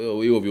alltså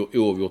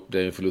oavgjort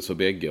blir en förlust för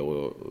bägge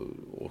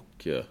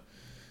och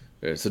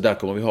så där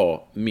kommer vi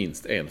ha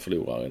minst en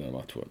förlorare i den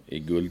matchen i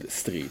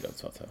guldstriden,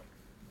 så att säga.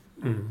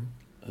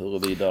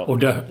 Huruvida, och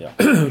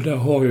där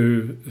har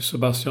ju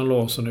Sebastian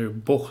Larsson är ju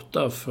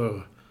borta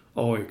för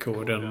AIK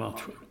i den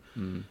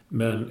matchen.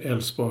 Men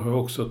Elfsborg har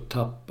också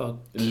tappat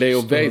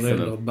Leo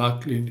Väisänen.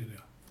 Backlinjen.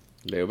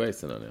 Leo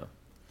Väisänen,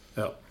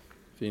 ja.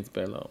 Fin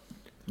spelare.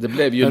 Det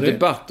blev ju en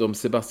debatt om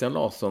Sebastian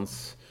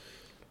Larssons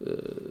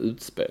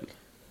utspel.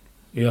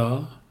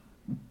 Ja.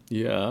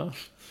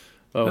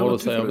 Vad har du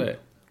att säga om det?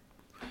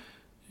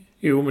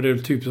 Jo, men det är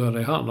väl typ så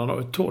att han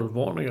har 12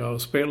 varningar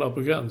och spelar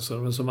på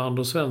gränsen. Men som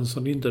Anders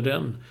Svensson, inte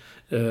den,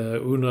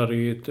 undrade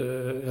i ett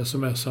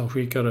sms han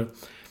skickade.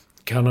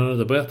 Kan han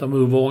inte berätta om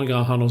hur varningar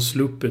han har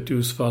sluppit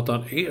just för att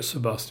han är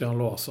Sebastian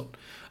Larsson?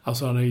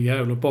 Alltså han är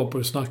jävligt bra på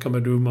att snacka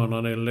med domarna.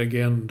 Han är en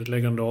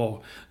legendar,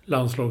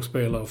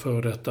 landslagsspelare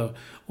för detta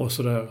och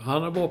sådär.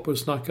 Han är bra på att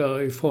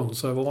snacka ifrån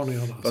sig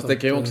varningarna. Fast det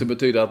kan ju också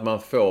betyda att man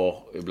får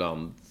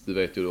ibland, du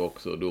vet ju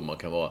också, domar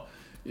kan vara,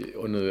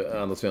 och nu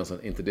Anders Svensson,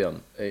 inte den,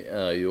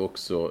 är ju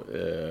också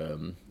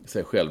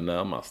sig själv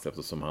närmast,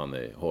 eftersom han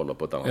håller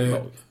på ett annat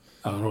lag.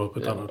 Han håller på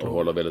ett annat lag. Och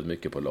håller väldigt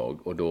mycket på lag.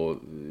 Och då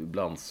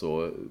ibland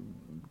så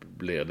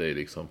blir det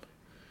liksom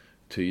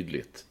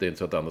tydligt. Det är inte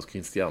så att Anders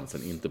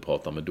Christiansen inte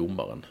pratar med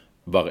domaren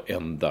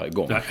varenda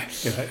gång. Nej.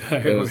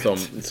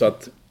 Så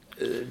att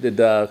det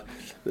där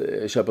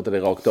köper inte det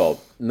rakt av.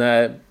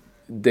 Nej,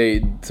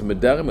 det som är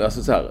däremot,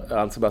 alltså så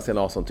här, Sebastian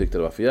Larsson tyckte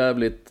det var för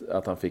jävligt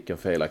att han fick en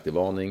felaktig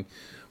varning,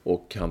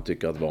 och han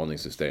tycker att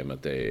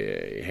varningssystemet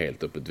är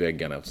helt uppåt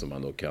väggarna, eftersom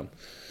man då kan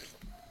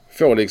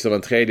få liksom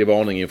en tredje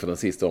varning inför den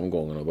sista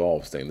omgången och vara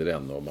avstängd i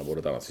den, och man borde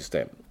ett annat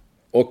system.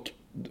 Och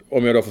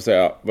om jag då får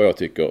säga vad jag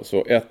tycker,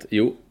 så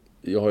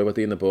jag har ju varit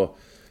inne på,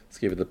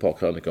 skrivit ett par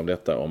krönikor om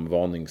detta, om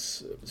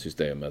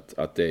varningssystemet,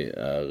 att det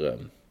är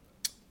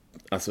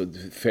alltså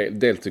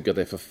dels tycker jag att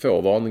det är för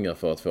få varningar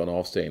för att få en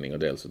avstängning, och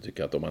dels så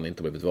tycker jag att om man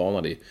inte blivit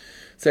varnad i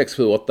 6,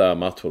 7, 8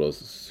 matcher då,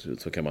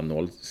 så kan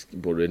man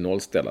borde det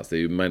nollställas. Det är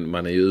ju,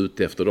 man är ju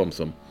ute efter dem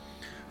som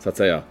så att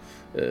säga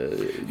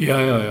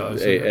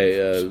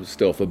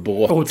står för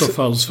brott.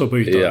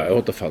 Återfallsförbrytare. Ja,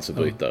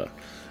 återfallsförbrytare.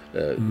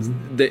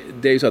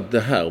 Det är ju så att det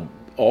här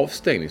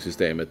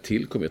avstängningssystemet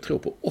tillkom, jag tror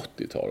på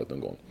 80-talet någon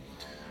gång.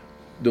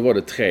 Då var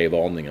det 3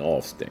 varningar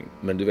avstängd.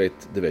 Men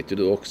det vet ju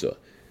du också.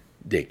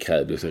 Det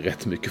krävdes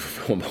rätt mycket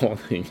för att få en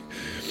varning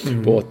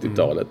på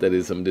 80-talet.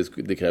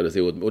 Det krävdes,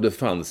 och det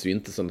fanns ju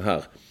inte sån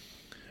här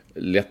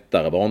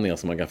lättare varningar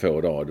som man kan få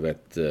idag. Du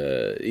vet,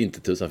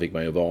 inte tusan fick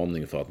man ju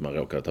varning för att man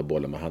råkade ta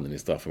bollen med handen i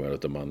straffområdet,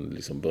 utan man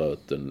liksom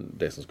bröt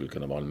det som skulle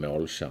kunna vara en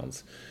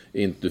målchans.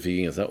 Du fick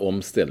ingen sån här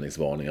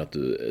omställningsvarning att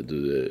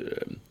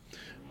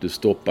du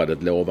stoppade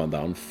ett lovande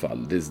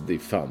anfall.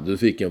 Du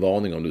fick en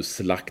varning om du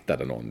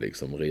slaktade någon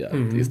liksom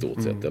rejält i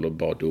stort sett, eller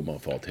bara domaren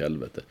far till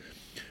helvete.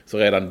 Så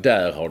redan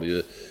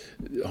där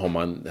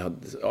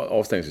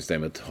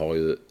avstängningssystemet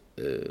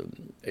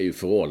är ju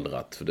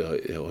föråldrat, för det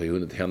har ju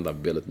hunnit hända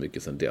väldigt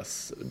mycket sedan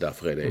dess.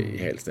 Därför är det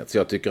helt snett. Så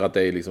jag tycker att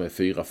det är liksom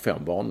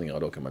 4-5 varningar,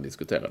 och då kan man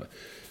diskutera det.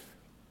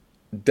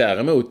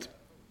 Däremot,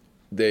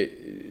 det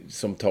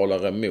som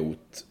talar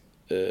emot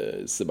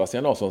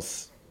Sebastian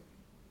Larssons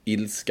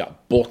ilska,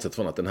 bortsett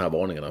från att den här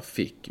varningen han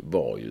fick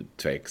var ju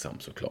tveksam,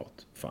 såklart.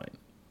 Fine.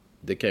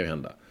 Det kan ju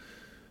hända.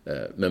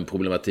 Men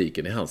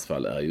problematiken i hans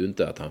fall är ju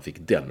inte att han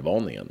fick den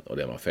varningen och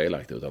det var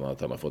felaktigt, utan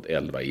att han har fått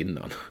 11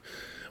 innan.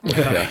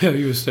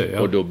 Just det,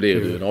 ja. Och då blir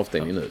det ju en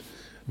avstängning nu.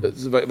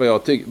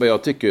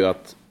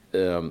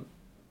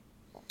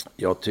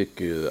 Jag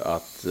tycker ju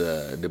att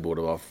det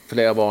borde vara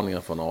fler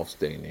varningar för en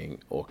avstängning,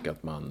 och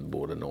att man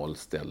borde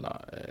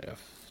nollställa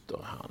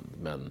efterhand.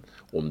 Men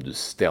om du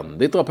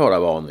ständigt drar på dig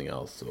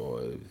varningar, så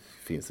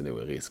finns det nog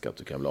en risk att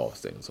du kan bli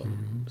avstängd som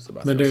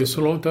Sebastian. Men det är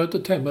så långt jag inte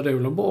tänkt, det är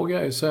väl en bra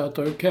grej att säga att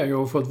okej, jag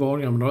har fått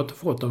varningar, men jag har inte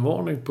fått en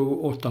varning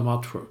på 8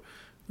 matcher.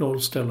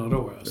 Nollställa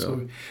då. Alltså.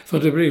 Ja. För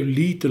det blir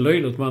lite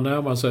löjligt, man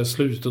närmar sig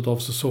slutet av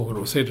säsongen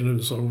och ser det nu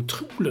så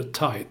otroligt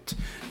tajt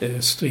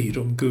strid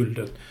om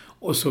guldet.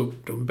 Och så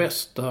de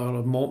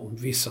bästa,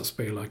 vissa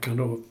spelare kan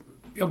då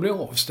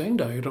blir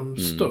avstängda i de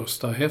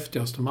största,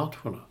 häftigaste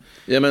matcherna.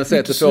 Ja, men säg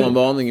att du får en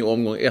varning i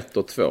omgång 1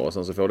 och 2, och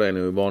sen så får du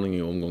en varning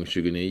i omgång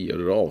 29 och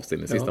då är det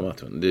avstängning i sista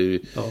matchen.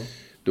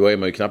 Då är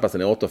man ju knappast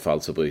en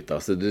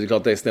återfallsförbrytare. Så det är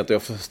klart det är snett, och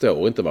jag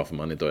förstår inte varför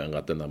man inte har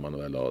ändrat den när man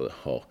väl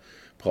har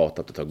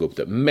pratat och tagit upp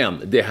det. Men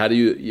det hade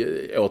ju,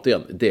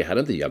 återigen, det hade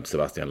inte hjälpt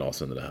Sebastian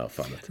Larsson i det här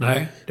fallet.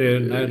 Nej, det är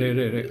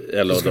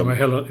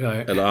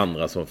det. Eller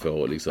andra som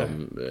får liksom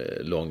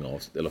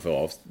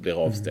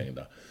blir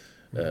avstängda.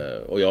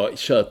 Och jag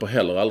köper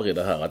heller aldrig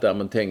det här att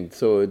men tänk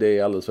så det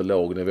är alldeles för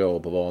låg nivå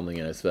på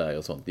varningar i Sverige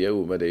och sånt.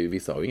 Jo, men det är ju,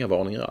 vissa har ju inga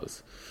varningar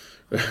alls.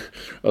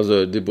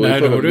 Alltså det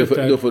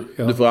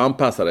du får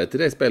anpassa dig till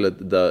det spelet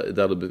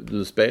där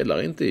du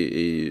spelar inte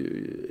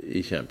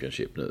i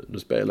Championship nu. Du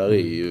spelar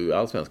i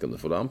Allsvenskan, då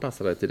får du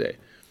anpassa dig till det.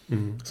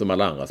 Som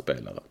alla andra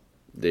spelare.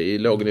 Det är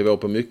låg nivå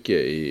på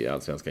mycket i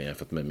Allsvenskan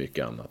jämfört med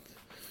mycket annat.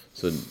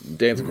 Så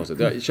det är inte så konstigt.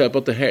 Jag köper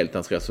inte helt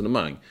hans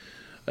resonemang.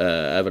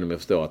 Även om jag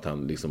förstår att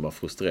han liksom var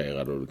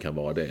frustrerad och det kan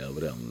vara det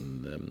över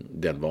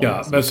den vanan.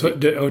 Ja, men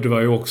det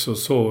var ju också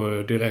så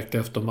direkt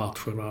efter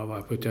matchen när han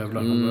var på ett jävla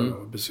humör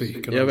och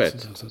besviken. Jag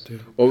vet.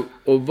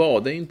 Och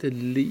var det inte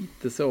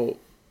lite så,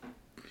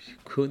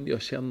 kunde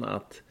jag känna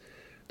att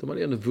de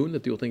hade ändå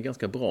vunnit och gjort en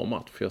ganska bra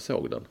match, för jag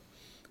såg den.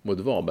 Mot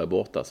Varberg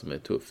borta som är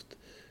tufft.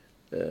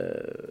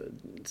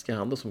 Ska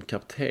han då som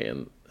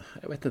kapten,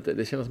 jag vet inte,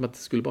 det kändes som att det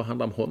skulle bara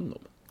handla om honom.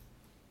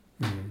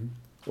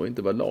 Och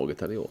inte vad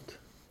laget hade gjort.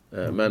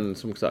 Men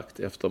som sagt,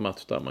 efter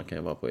match där man kan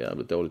ju vara på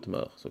jävligt dåligt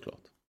humör såklart.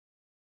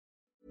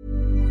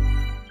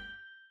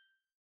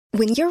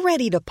 When you're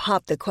ready to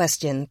pop the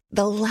question,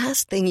 the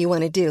last thing you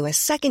want to do is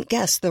second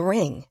guess the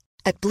ring.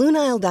 At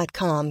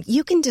BlueNile.com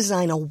you can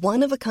design a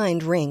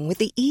one-of-a-kind ring with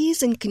the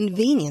ease and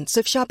convenience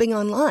of shopping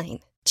online.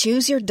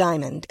 Choose your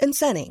diamond and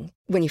setting.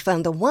 When you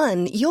find the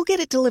one, you'll get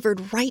it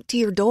delivered right to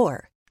your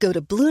door. Go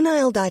to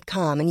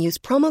BlueNile.com and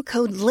use promo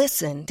code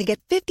LISTEN to get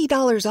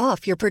 $50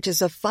 off your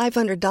purchase of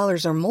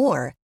 $500 or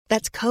more.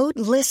 That's code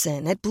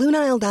LISTEN at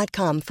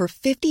BlueNile.com for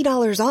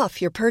 $50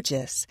 off your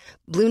purchase.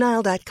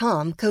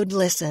 BlueNile.com, code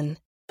LISTEN.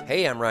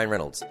 Hey, I'm Ryan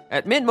Reynolds.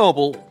 At Mint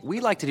Mobile,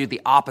 we like to do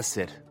the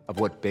opposite of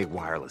what Big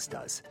Wireless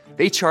does.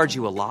 They charge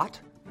you a lot,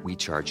 we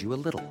charge you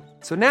a little.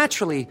 So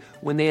naturally,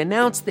 when they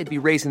announced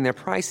they'd be raising their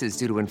prices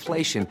due to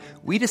inflation,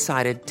 we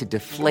decided to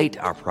deflate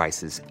our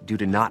prices due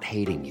to not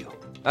hating you.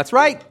 That's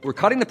right. We're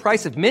cutting the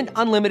price of Mint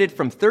Unlimited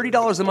from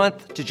 $30 a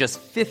month to just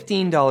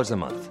 $15 a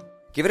month.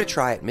 Give it a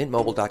try at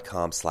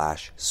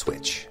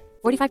mintmobile.com/switch.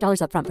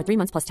 $45 up front for 3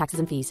 months plus taxes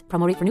and fees.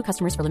 Promo rate for new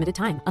customers for limited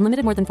time.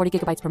 Unlimited more than 40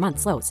 gigabytes per month.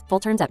 Slows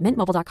full terms at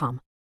mintmobile.com.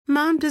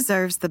 Mom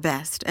deserves the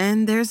best,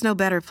 and there's no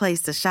better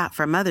place to shop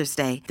for Mother's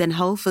Day than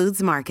Whole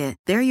Foods Market.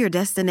 They're your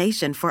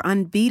destination for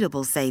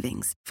unbeatable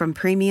savings, from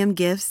premium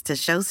gifts to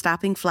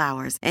show-stopping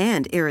flowers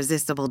and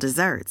irresistible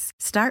desserts.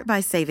 Start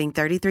by saving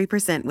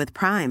 33% with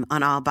Prime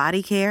on all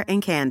body care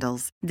and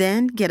candles.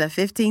 Then get a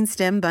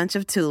 15-stem bunch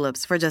of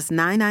tulips for just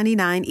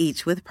 $9.99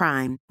 each with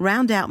Prime.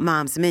 Round out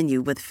Mom's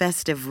menu with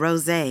festive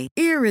rosé,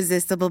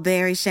 irresistible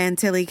berry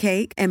chantilly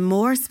cake, and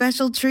more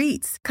special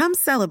treats. Come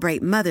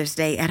celebrate Mother's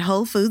Day at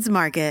Whole Foods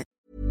Market.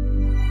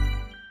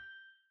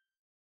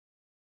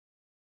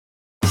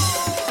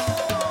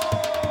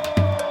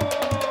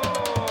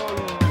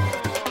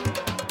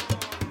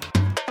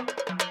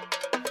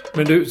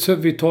 Men du, så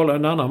vi talade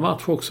en annan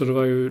match också, det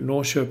var ju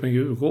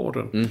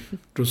Norrköping-Djurgården.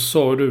 Då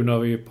sa du när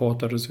vi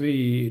pratades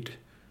vid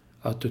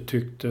att du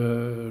tyckte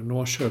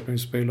Norrköping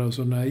spelade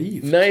så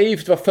naivt.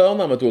 Naivt var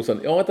förnamnet, Olsson.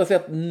 Jag har inte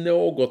sett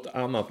något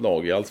annat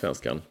lag i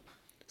Allsvenskan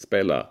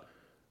spela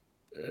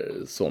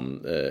som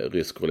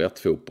rysk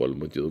roulette-fotboll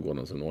mot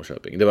Djurgården som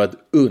Norrköping. Det var ett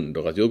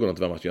under att Djurgården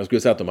inte var matchen. Jag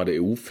skulle säga att de hade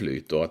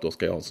oflyt och att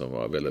Oskar Jansson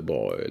var väldigt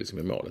bra liksom,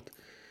 i målet.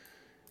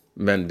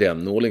 Men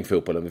den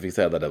Norling-fotbollen vi fick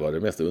säga där, det var det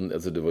mest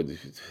alltså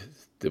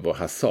det var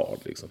Hazard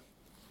liksom.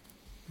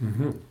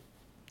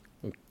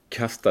 De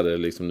kastade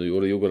liksom, nu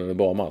gjorde Djurgården en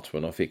bra match,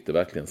 men de fick det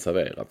verkligen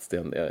serverat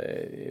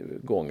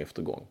gång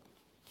efter gång.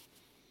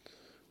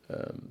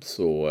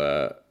 Så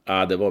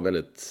det var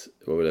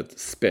väldigt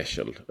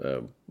special.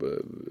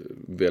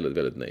 Väldigt,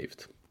 väldigt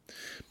naivt.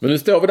 Men nu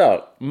står vi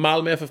där.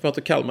 Malmö FF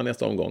möter Kalmar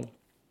nästa omgång.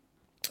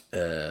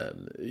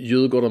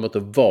 Djurgården möter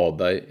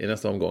Varberg i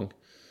nästa omgång.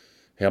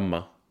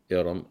 Hemma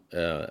gör de.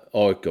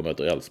 AIK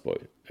möter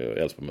Elfsborg.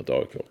 Elfsborg möter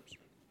AIK.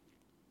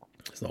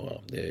 Snarare.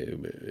 Det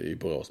är i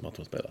Borås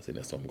matchen spelas i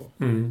nästa omgång.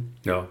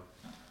 Ja,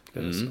 det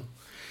är så.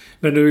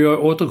 Men nu,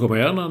 jag återkommer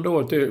gärna ändå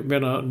att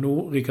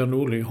Rickard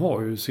Norling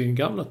har ju sin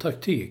gamla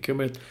taktik. Jag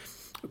vet,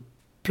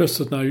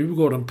 plötsligt när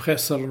Djurgården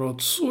pressade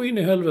något så in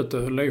i helvete,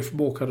 Leif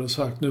Bock hade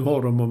sagt, nu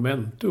har de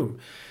momentum.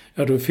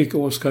 Ja, då fick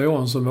Oskar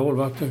Jansson,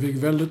 målvakten, fick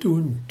väldigt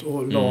ont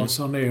och la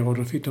sig ner, och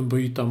då fick de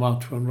bryta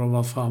matchen. De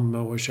var framme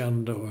och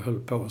kände och höll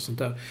på och sånt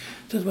där.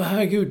 Det var,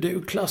 herregud, det är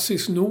ju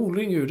klassisk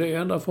Norling ju. Det är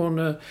ända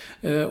från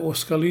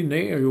Oskar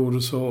Linnér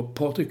gjorde så,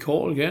 Patrik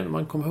Karlgren,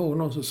 man kommer ihåg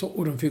någon så,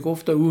 och de fick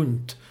ofta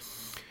ont.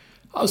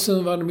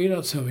 Alltså var det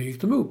middag, sen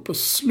gick de upp och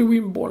slog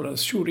in bollen,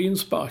 slog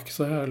inspark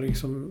så här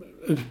liksom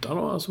utan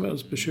några som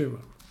helst bekymmer.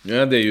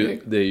 Ja,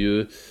 det är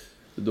ju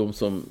de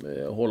som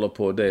håller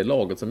på det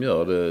laget som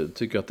gör det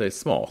tycker att det är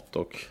smart,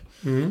 och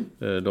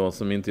de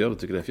som inte gör det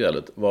tycker det är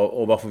fjället.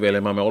 Och varför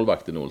väljer man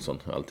målvakten Olsson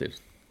alltid?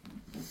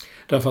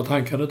 Därför att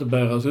han kan inte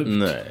bäras ut.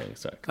 Nej,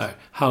 exakt. Nej,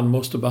 han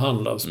måste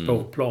behandlas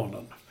på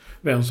planen.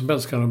 Vem som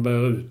helst kan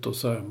bära ut och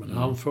så här, men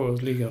han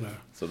får ligga där.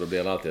 Så då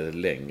blir det alltid ett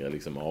längre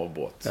liksom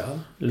avbrott. Ja,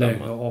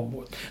 längre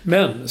avbrott.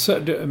 Men så,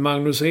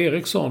 Magnus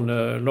Eriksson,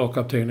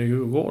 lagkapten i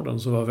Djurgården,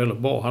 som var väldigt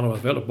bra. Han har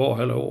varit väldigt bra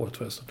hela året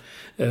förresten.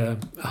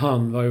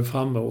 Han var ju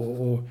framme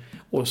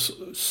och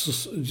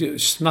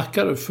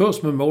snackade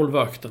först med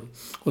målvakten.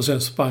 Och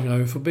sen sprang han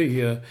ju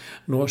förbi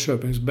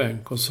Norrköpings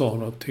bänk och sa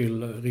något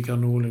till Rickard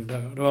Norling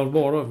där. Det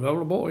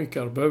var bra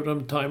Rickard, behövde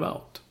en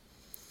timeout.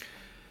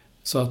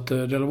 Så att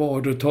det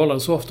var, det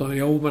talades ofta om,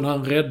 jo men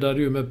han räddade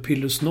ju med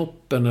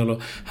pillesnoppen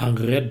eller han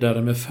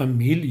räddade med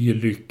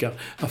familjelyckan.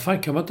 Ja, fan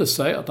kan man inte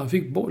säga att han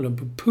fick bollen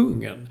på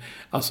pungen?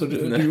 Alltså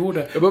det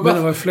gjorde... Men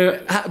det var flera...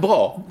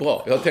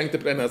 Bra. Jag tänkte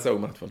på den här såg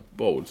matchen.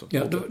 Bra Olsson.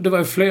 Ja, det var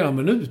ju flera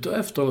minuter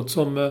efteråt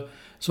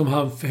som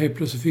han helt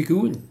plötsligt fick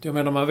ont. Jag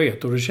menar man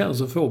vet hur det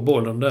känns att få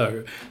bollen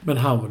där. Men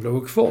han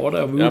låg kvar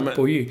där, var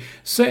uppe och gick.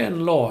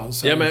 Sen la han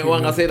sig. Ja men å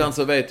andra sidan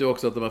så vet du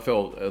också att när man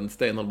får en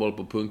stenhård boll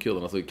på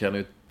pungkulorna så kan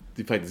ju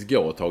det faktiskt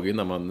går ett tag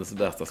innan den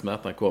värsta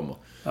smärtan kommer.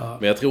 Ja.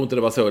 Men jag tror inte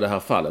det var så i det här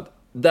fallet.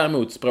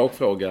 Däremot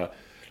språkfråga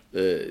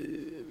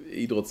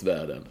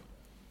idrottsvärlden.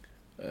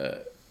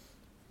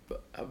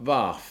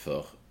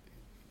 Varför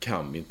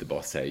kan vi inte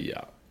bara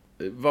säga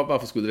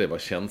varför skulle det vara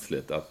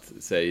känsligt att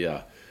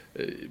säga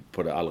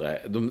på det allra...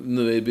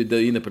 Nu är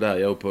vi inne på det här,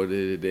 jag är på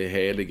det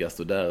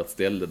heligaste och där ett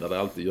ställe där det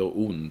alltid gör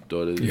ont.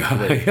 Och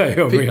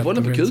jag fick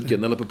bollen på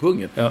kuken eller på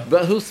pungen. Ja.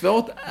 Hur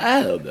svårt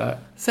är det?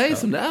 Säg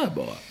som det är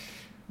bara.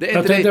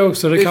 Jag tänkte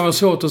också, det kan vara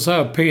svårt att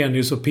säga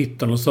penis och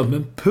pitten och sånt,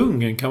 men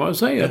pungen kan man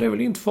säga, det är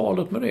väl inte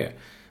farligt med det.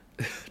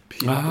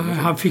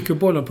 Han fick ju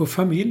bollen på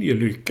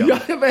familjelyckan. Ja,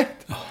 jag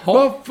vet.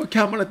 Varför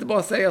kan man inte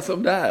bara säga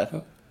som det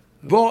är?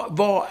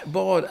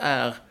 Vad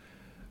är...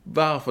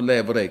 Varför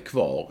lever det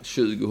kvar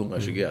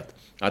 2021?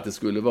 Att det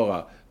skulle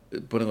vara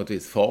på något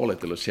vis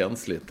farligt eller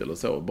känsligt eller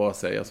så. Bara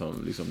säga som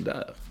liksom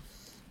där.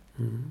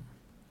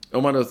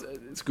 Om man då,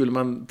 skulle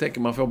man tänka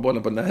man får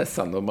bollen på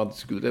näsan och man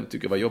skulle det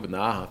tycka var jobbigt. Nej,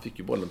 han fick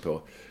ju bollen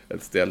på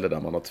ett ställe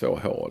där man har 2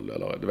 hål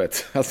eller du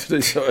vet. Alltså det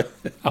är så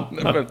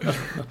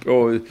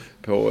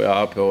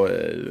på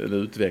en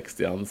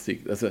utväxt i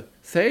ansiktet. Alltså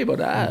säg vad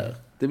det är.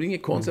 Det blir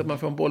inget konstigt att man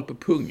får en boll på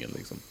pungen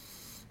liksom.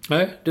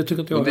 Nej, det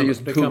tycker inte jag. Och det är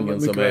just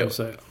pungen som är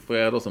för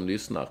er då som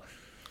lyssnar.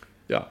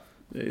 Ja,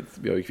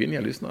 vi har ju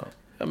kvinnliga lyssnare.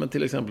 Ja, men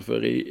till exempel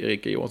för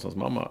Erika Johanssons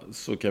mamma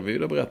så kan vi ju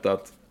då berätta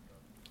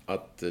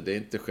att det är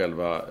inte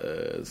själva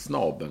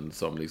snabeln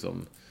som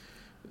liksom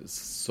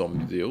som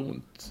det gör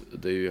ont.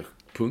 Det är ju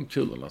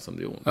pungkulorna som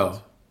det gör ont.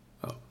 Ja.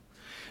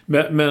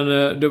 Men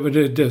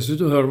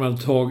dessutom hörde man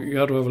ett tag,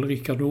 det var väl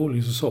Rickard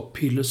Norling som sa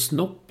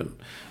pillesnoppen.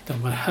 Där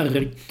man,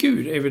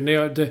 herregud, är vi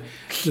nere,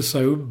 det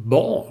säger ju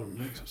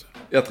barn. Liksom.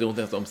 Jag tror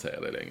inte ens de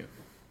säger det längre.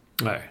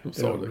 Nej, de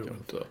sa det kanske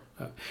inte.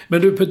 Ja.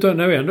 Men du, Peter,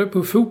 när vi ändå är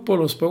på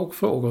fotboll och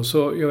språkfrågor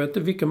så jag vet inte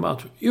vilken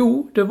match.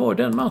 Jo, det var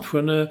den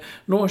matchen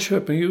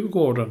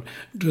Norrköping-Djurgården.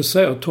 Det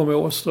säger Tommy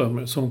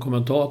Åström som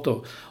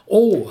kommentator.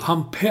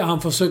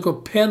 Han försöker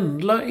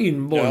pendla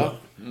in bollen. Ja.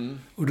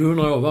 Och då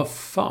undrar jag, vad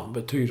fan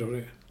betyder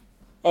det?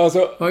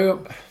 Alltså,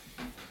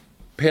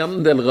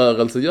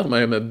 pendelrörelse gör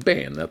man ju med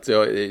benet.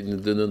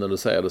 Nu när du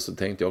säger det så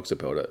tänkte jag också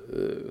på det.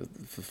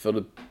 För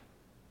det...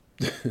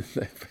 Nej,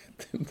 jag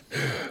vet inte.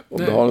 Om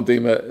det har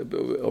någonting med...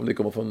 Om det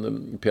kommer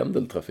från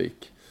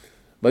pendeltrafik.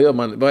 Vad gör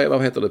man?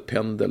 Vad heter det?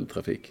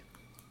 Pendeltrafik?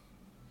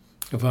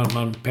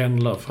 Man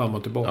pendlar fram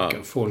och tillbaka.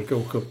 Ja. Folk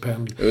åker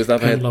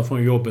pendlar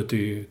från jobbet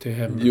till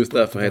hemmet. Just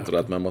därför heter det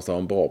att man måste ha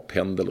en bra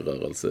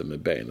pendelrörelse med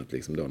benet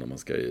liksom då när man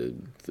ska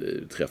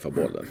träffa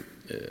bollen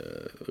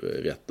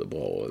rätt och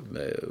bra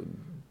med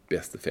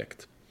bäst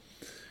effekt.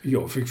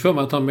 Jag fick för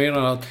mig att han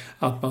menade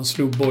att man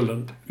slog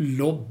bollen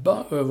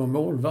lobba över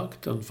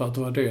målvakten för att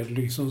det var det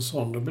liksom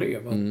sån det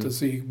blev. Att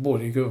det gick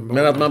bollen i grund.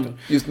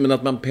 Men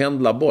att man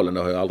pendlar bollen, det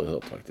har jag aldrig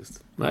hört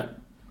faktiskt. Nej.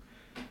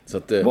 Så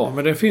att,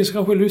 men det finns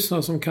kanske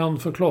lyssnare som kan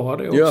förklara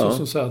det också.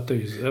 Som säger att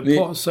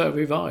det säger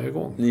vi varje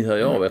gång. Ni hör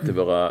ju av er till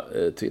våra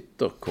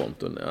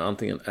Twitterkonton.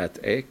 Antingen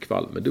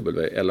 @ekvall med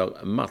W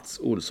eller Mats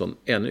Olsson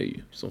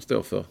NY som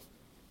står för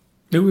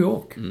New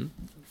York.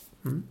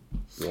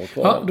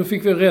 Ja, då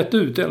fick vi rätt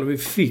ut, eller vi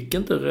fick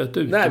inte rätt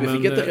ut. Nej, vi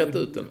fick inte rätt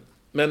ut den.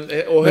 Men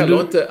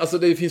inte, alltså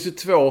det finns ju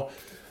 2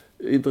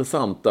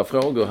 intressanta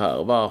frågor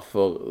här.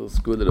 Varför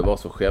skulle det vara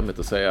så skämmigt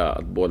att säga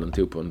att bollen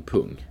tog på en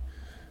pung?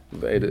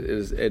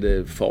 Är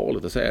det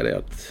farligt att säga det?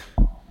 Att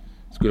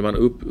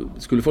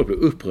skulle folk bli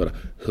upprörda?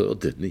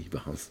 Hörde ni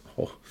vad han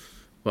sa?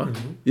 Va?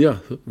 Ja,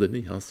 hörde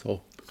ni han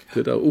sa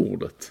det där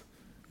ordet?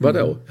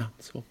 Vadå? Han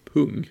sa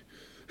pung.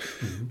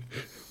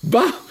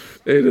 Va?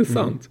 Är det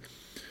sant?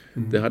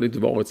 Det hade inte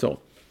varit så.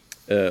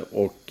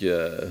 Och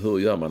hur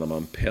gör man när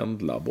man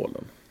pendlar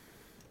bollen?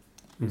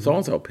 Sa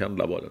han så,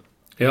 pendla bollen?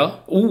 Ja,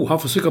 han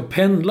försöker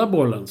pendla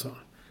bollen, så.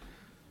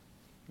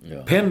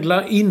 Ja.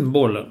 Pendla in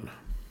bollen.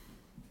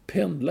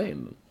 Pendla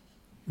in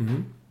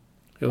den?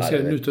 Jag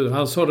ser nu,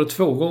 han sa det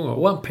 2 gånger.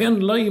 Och han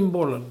pendlar in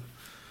bollen.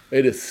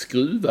 Är det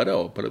skruva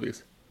då på det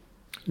vis?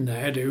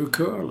 Nej, det är ju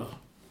curla.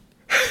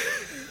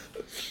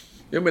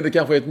 Ja, men det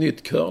kanske är ett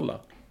nytt curla.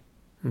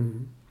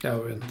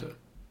 Jag vet inte.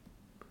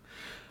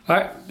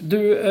 Nej, du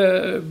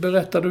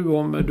berättade du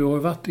om, du har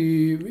varit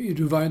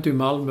du var inte i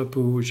Malmö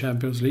på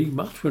Champions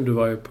League-matchen, du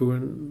var ju på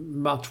en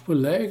match på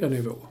lägre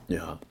nivå.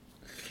 Ja.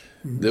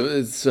 Det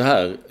var så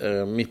här,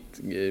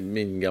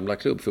 min gamla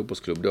klubb,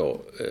 fotbollsklubb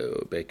då,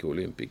 BK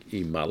Olympic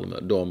i Malmö,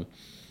 de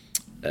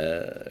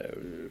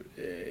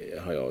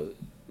har jag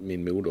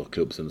min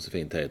moderklubb som så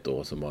fint heter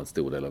och som var en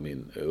stor del av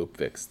min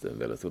uppväxt, en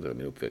väldigt stor del av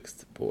min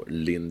uppväxt på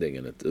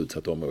Lindängen, ett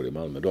utsatt område i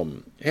Malmö.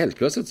 De helt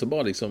plötsligt så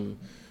bara liksom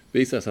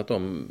visade sig att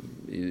de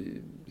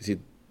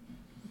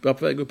var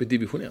på väg upp i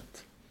division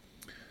 1.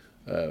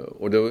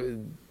 Och då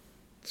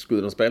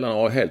skulle de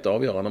spela en helt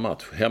avgörande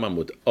match hemma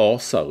mot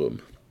Asarum.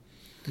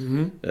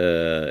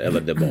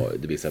 Eller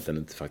det visade att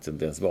den faktiskt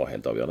inte ens var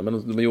helt avgörande,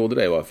 men de gjorde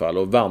det i alla fall,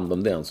 och vann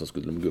de den så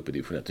skulle de gå upp i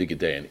division 1,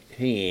 vilket är en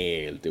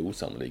helt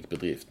osannolik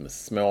bedrift med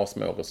små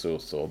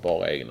resurser och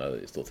bara i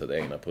stort sett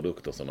egna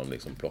produkter som de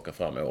liksom plockar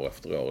fram år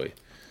efter år i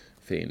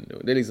fin.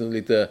 Det är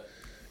liksom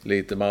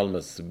lite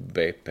Malmös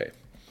BP.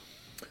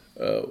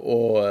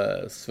 Och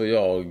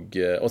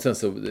sen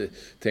så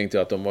tänkte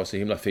jag att de var så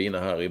himla fina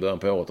här i början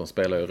på året. De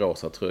spelar ju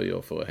rosa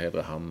tröjor för att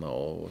hedra Hanna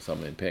och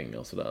samla in pengar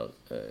och sådär.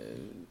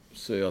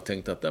 Så jag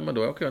tänkte att men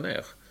då åker jag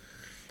ner.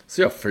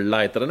 Så jag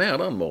flightade ner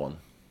den morgon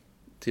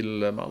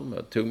till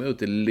Malmö. Tog mig ut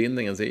till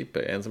Lindängens IP.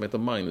 En som heter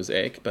Magnus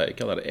Ekberg,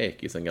 kallade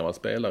Ekis, en gammal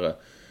spelare,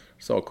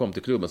 sa kom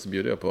till klubben, så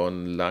bjöd jag på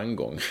en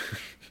langgång.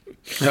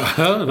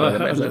 Ja, det var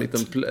med en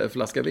liten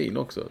flaska vin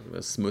också.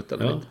 Jag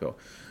smuttade lite på.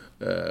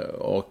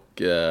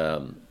 Och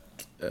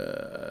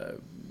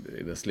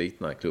i den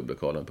slitna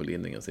klubblokalen på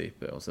Lindängens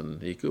IP. Och sen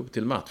gick upp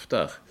till match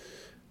där,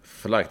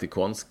 förlagt till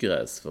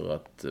konstgräs, för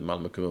att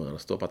Malmö kommun hade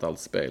stoppat allt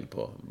spel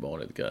på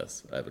vanligt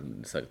gräs, även om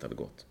det säkert hade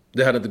gått.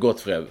 Det hade inte gått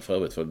för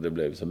övrigt, för det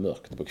blev så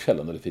mörkt på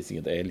kvällen och det finns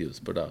inget elljus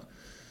på den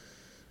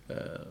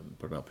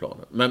här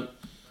planen. Men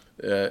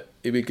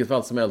i vilket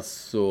fall som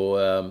helst så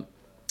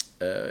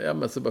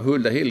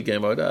Hulda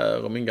Hillgren var ju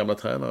där, och min gamla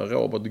tränare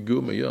Robert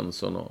Gumme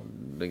Jönsson och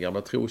den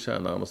gamla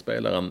trotjänaren och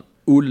spelaren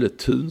Olle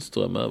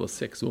Tunström över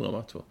 600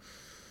 matcher.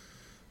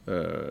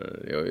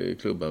 Jag i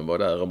klubben var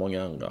där och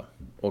många andra.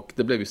 Och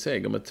det blev ju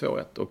seger med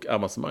 2-1 och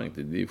avancemang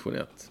till division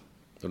 1.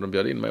 Så de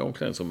bjöd in mig i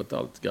omklädningsrummet,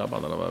 allt.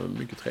 Grabbarna var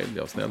mycket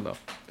trevliga och snälla,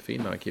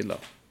 fina killar.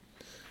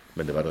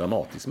 Men det var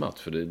dramatisk match,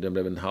 för det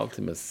blev en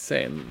halvtimme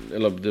sen,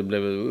 eller det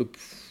blev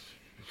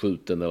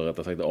uppskjuten, eller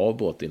rättare sagt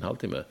avbrott i en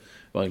halvtimme. Det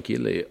var en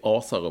kille i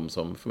Asarum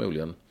som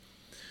förmodligen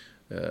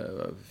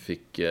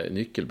fick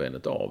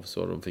nyckelbenet av,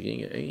 så de fick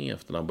ingen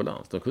efter en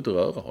ambulans. De kunde inte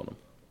röra honom.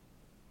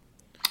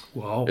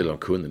 Wow. Eller de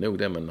kunde nog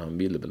det, men han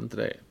ville väl inte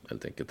det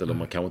helt enkelt. Eller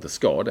man kanske inte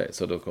ska det.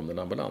 Så då kom det en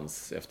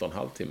ambulans efter en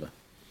halvtimme.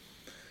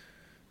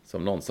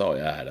 Som någon sa,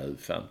 det är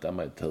fan, det är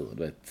mig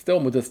tur. Stå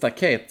mot ett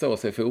staket så och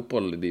se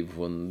fotboll i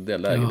division,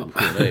 den lägre divisionen,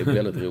 det är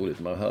väldigt roligt.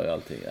 Man hör ju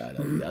allting. Det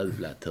är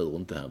jävla tur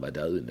inte han var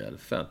död.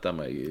 Fan, det är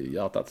mig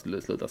hjärtat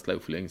sluta slå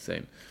för länge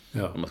sen.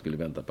 Om man skulle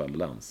vänta på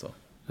ambulans.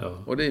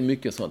 Och det är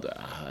mycket sånt.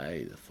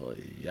 Nej, för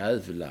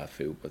jävla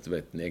fotboll. Så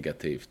vet,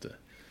 negativt.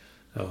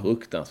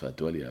 Fruktansvärt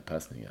dåliga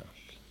passningar.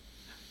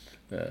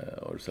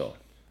 Och så.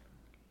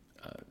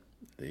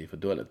 Det är för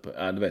dåligt.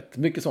 Du vet,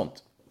 mycket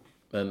sånt.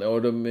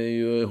 Och de är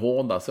ju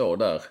hårda så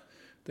där.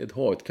 Det är ett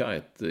hårt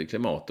kargt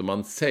klimat. Och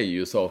man säger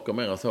ju saker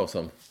mer så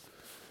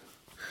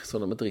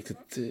som de inte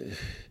riktigt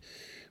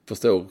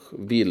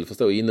vill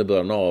förstå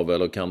innebörden av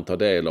eller kan ta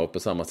del av på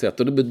samma sätt.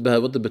 Och det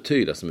behöver inte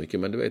betyda så mycket.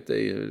 Men du vet, det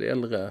är ju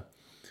äldre,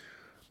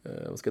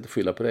 man ska inte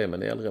skylla på det, men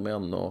det är äldre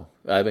män och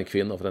även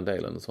kvinnor för den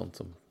delen och sånt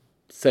som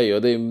säger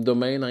det. De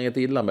menar inget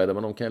illa med det,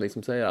 men de kan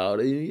liksom säga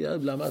det är en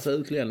jävla massa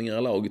utlänningar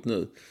i laget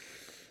nu.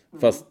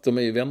 Fast de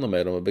är ju vänner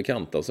med dem och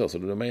bekanta och så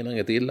de menar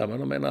inget illa, men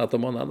de menar att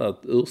de har en annat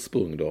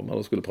ursprung då,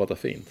 man skulle prata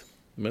fint.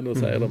 Men då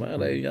säger de det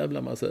är en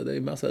jävla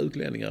massa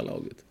utlänningar i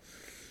laget.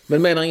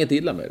 Men menar inget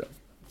illa med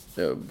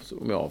det.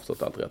 Om jag har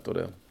förstått allt rätt. Och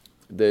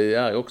det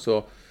är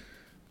också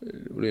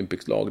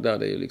Olympics lag där,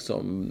 det är ju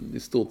liksom i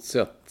stort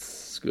sett,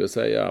 skulle jag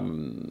säga,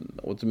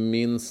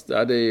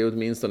 det är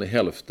åtminstone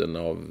hälften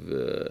av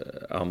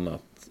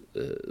annat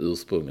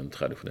ursprung än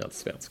traditionellt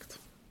svenskt.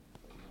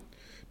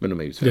 Men de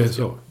är ju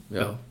svenska. Det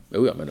är så.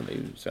 Ja, men de är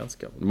ju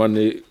svenska. Man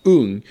är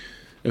ung,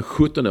 en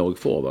 17-årig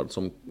forward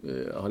som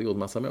hade gjort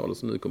massa mål och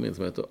som nu kom in,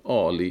 som heter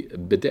Ali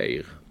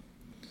Bedir,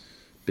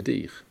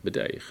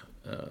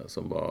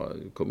 som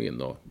kom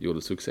in och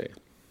gjorde succé.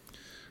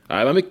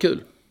 Det var mycket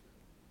kul.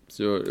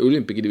 Så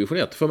Olympic i division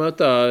 1 får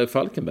möta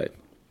Falkenberg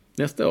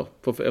nästa år,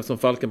 eftersom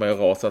Falkenberg har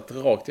rasat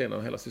rakt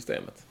igenom hela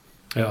systemet.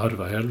 Ja, det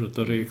var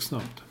helvete, det gick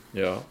snabbt.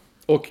 Ja,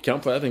 och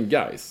kanske även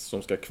Gais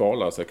som ska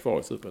kvala sig kvar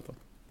i Superettan.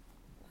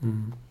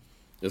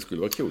 Det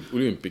skulle vara coolt.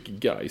 Olympic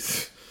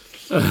Gais.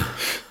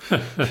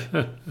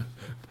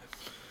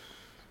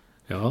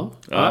 Ja,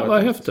 det var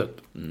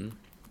häftigt.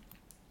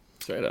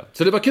 Så är det.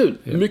 Så det var kul.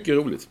 Ja. Mycket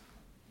roligt.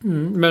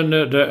 Men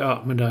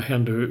det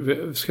händer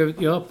ju. Ska vi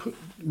göra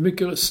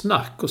mycket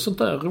snack och sånt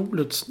där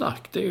roligt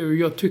snack. Det är ju,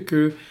 jag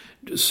tycker,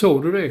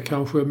 såg du det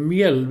kanske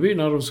Mjällby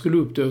när de skulle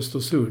upp till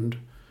Östersund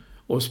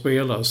och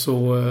spela,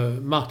 så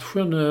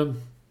matchen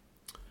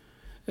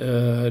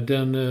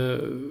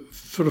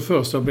för det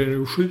första blev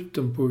den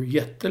skjuten på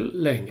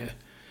jättelänge.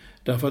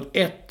 Därför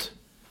att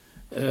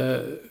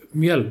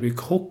Mjällby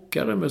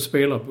krockade med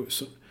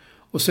spelarbussen.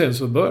 Och sen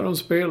så började de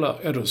spela,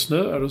 då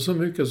snöade så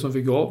mycket som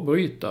fick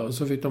avbryta. Och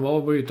så fick de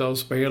avbryta och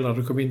spela,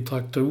 det kom in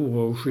traktorer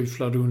och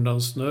skyfflade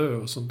undan snö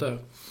och sånt där.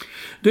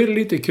 Det är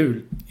lite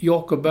kul.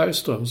 Jakob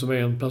Bergström, som är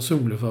en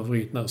personlig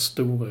favorit, den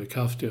stora,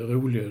 kraftiga,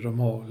 roliga de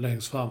har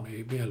längst fram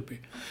i Mjällby.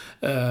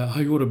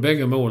 Han gjorde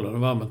bägge målen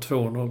och var med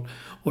 2-0.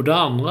 Och det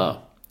andra,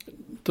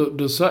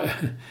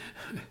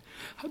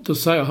 då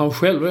säger han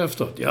själv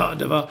efteråt, ja,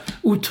 det var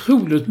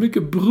otroligt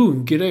mycket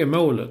brunk i det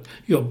målet.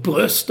 Jag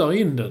bröstar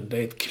in den, det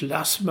är ett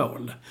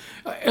klassmål.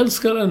 Jag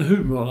älskar den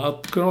humorn,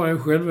 att kunna ha en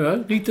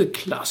själv, lite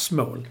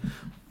klassmål.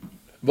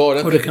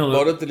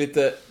 Var det inte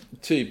lite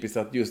typiskt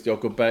att just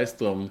Jakob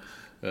Bergström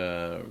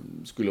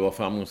skulle vara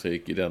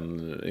framgångsrik i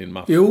en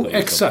match? Jo,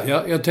 exakt.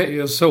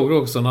 Jag såg det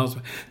också när jag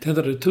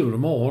tänkte, det är tur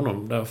de har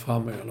honom där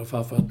framme i alla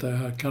fall, för att det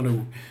här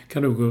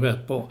kan nog gå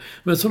rätt bra.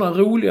 Men sådana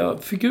roliga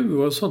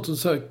figurer och sånt,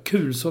 så här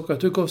kul saker.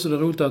 Jag tycker också det är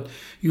roligt att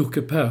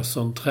Jocke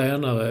Persson,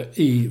 tränare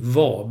i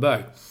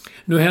Varberg.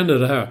 Nu hände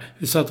det här.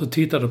 Vi satt och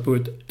tittade på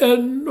ett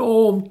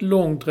enormt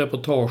långt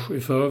reportage i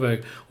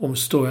förväg om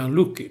Stojan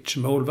Lukic,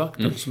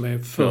 målvakten som är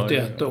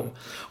 41 år.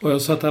 Och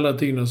jag satt hela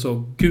tiden och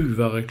sa, gud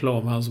vad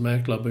reklam hans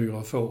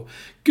mäklarbyrå får.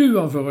 Gud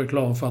han får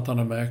reklam för att han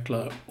är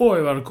mäklare.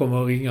 Oj vad det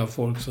kommer att ringa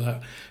folk så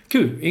här.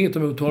 Kul, inget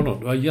emot honom.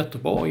 Det var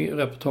jättebra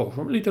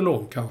reportage, lite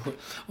lång kanske.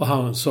 Och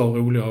han sa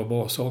roliga och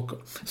bra saker.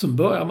 Sen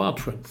börjar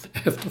matchen.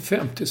 Efter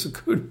 50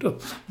 sekunder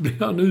blir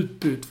han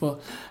utbytt. För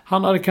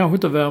han hade kanske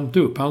inte värmt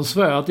upp. Han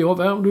svär att jag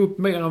värmde upp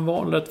mer än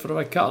vanligt för det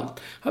var kallt.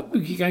 Han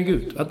gick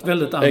ut. Ett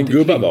väldigt en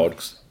gubbabad.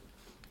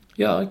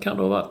 Ja, kan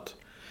det ha varit.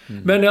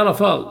 Men i alla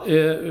fall,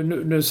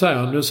 nu säger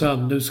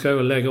han, nu ska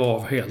jag lägga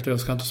av helt. Jag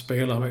ska inte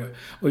spela mer.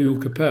 Och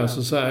Jocke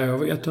Persson säger, jag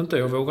vet inte,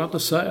 jag vågar inte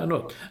säga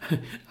något.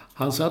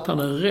 Han sa att han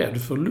är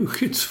rädd för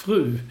Lukics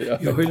fru. Ja.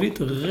 Jag är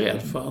lite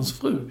rädd för hans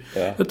fru.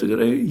 Ja. Jag tycker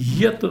det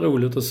är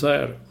jätteroligt att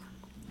säga det.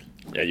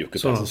 Ja, Jocke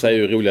Persson säger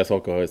ju roliga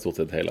saker i stort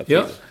sett hela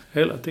tiden. Ja,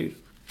 hela tiden.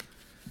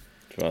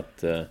 För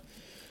att...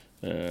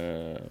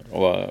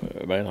 och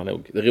vad är han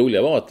nog? Det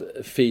roliga var att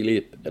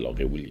Filip... Eller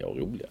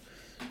roliga.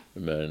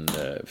 Men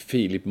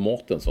Filip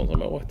Mårtensson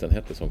som åten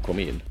hette, som kom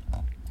in,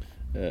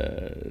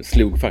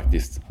 slog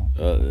faktiskt...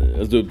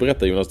 Alltså du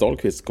berättade Jonas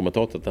Dahlqvist,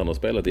 kommentator, att han har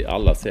spelat i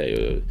alla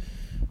serier.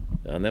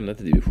 Han nämnde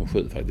inte division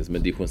 7 faktiskt,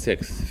 men division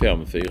 6,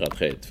 5, 4,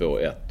 3, 2,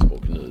 1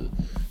 och nu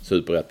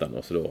Superettan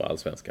och så då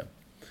Allsvenskan.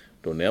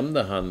 Då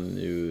nämnde han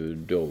ju,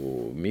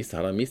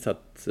 hade han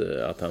missat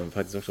att han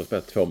faktiskt också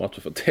spelat 2 matcher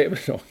för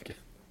TV-laget.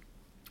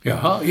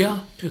 Jaha, ja.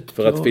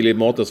 För att Filip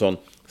Mårtensson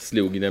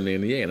slog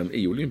nämligen igenom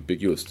i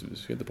Olympic just, vi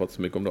ska inte prata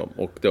så mycket om dem,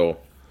 och då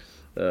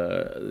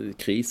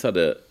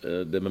krisade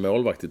det med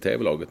målvakt i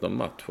TV-laget någon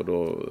match, och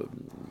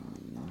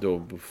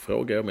då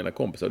frågade jag mina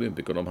kompisar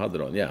Olympic om de hade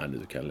någon. Ja,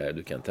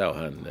 du kan ta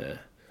han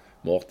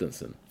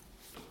Mortensen.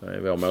 Nej,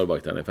 vår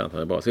målvakt, han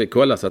är bra. Så vi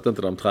kollade så att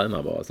inte de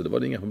tränar bara, så det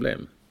var inga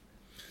problem.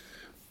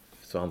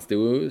 Så han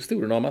stod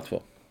några matcher.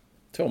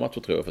 2 matcher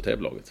tror jag för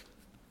TV-laget.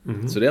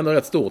 Så det är ändå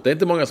rätt stort. Det är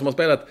inte många som har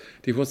spelat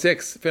division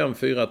 6, 5,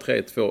 4,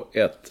 3, 2,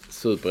 1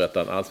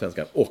 Superettan,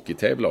 Allsvenskan och i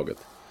TV-laget.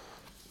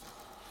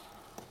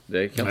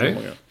 Det är kanske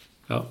många.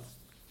 Ja.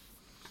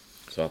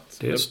 Så att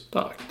det är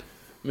starkt.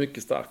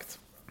 Mycket starkt.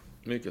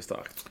 Mycket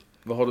starkt.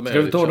 Vad har du med?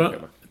 Ska vi ta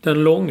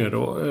den långa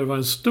då? Det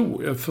var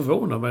jag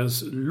förvånar mig,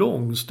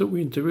 en stor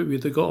intervju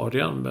i The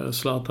Guardian med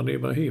Zlatan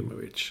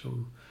Ibrahimovic.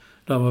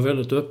 Där var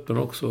väldigt öppen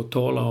också och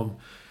talade om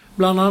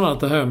bland annat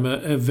det här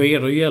med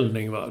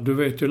vedergällning. Va? Du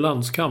vet ju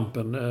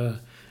landskampen.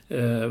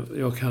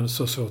 Jag kan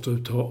så svårt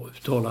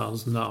uttala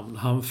hans namn.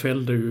 Han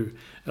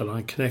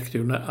han knäckte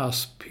ju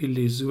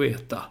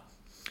Aspilicueta.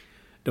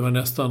 Det var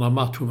nästan när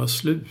matchen var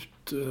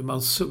slut.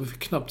 Man fick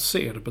knappt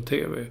se det på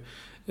tv.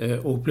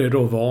 Och blev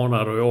då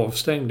varnad och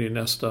avstängd i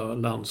nästa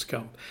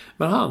landskamp.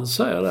 Men han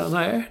säger där,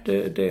 nej,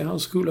 det han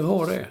skulle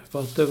ha det. För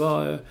att det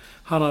var,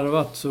 han hade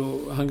varit så,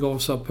 han gav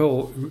sig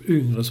på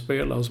yngre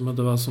spelare som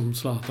inte var som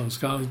Zlatan.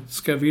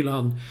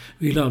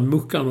 Vill han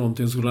mucka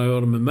någonting skulle han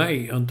göra det med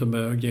mig, inte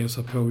med att ge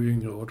sig på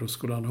yngre, och då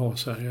skulle han ha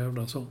sig en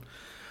jävla sån.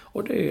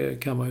 Och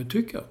det kan man ju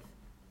tycka.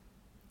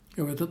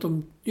 Jag vet inte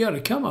om, ja det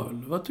kan man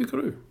väl. Vad tycker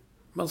du?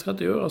 Man ska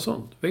inte göra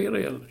sånt.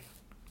 Vedergällning.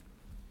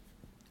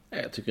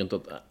 Jag tycker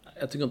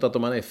inte att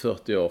om man är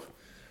 40 år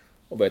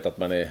och vet att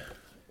man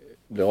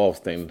blir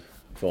avstängd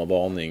för en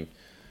varning,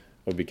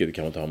 och vilket det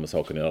kan inte ha med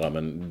saken att göra,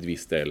 men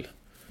viss del,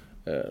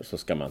 så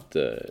ska man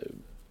inte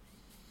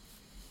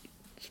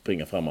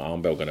springa fram och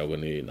armbåga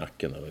någon i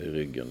nacken eller i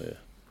ryggen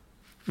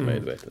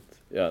medvetet.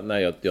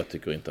 Jag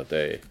tycker inte att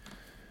det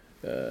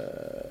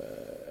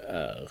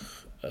är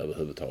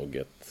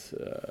överhuvudtaget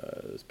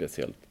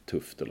speciellt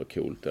tufft eller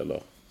coolt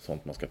eller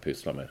sånt man ska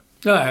pyssla med.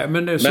 Nej,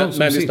 men det är sånt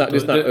som sitter.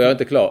 Lyssna, jag är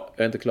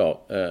inte klar.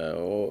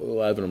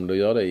 Och även om du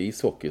gör det i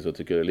ishockey så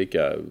tycker jag det är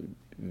lika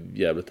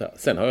jävligt här.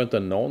 Sen har jag inte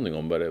en aning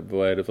om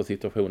vad är det för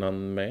situation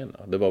han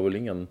menar.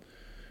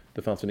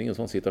 Det fanns väl ingen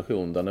sån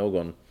situation där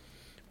någon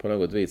på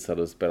något vis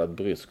hade spelat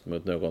bryskt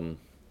mot någon,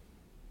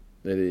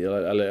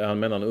 eller han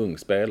menar en ung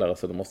spelare,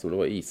 så det måste väl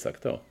vara Isak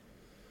då.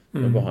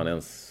 Men var han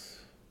ens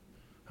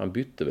Han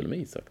bytte väl med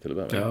Isak till att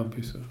börja med? Ja,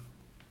 precis.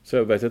 Så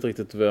jag vet inte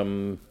riktigt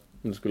vem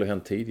det skulle ha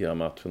hänt tidigare i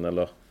matchen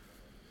eller...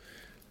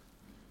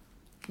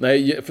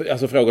 Nej,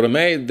 alltså frågar du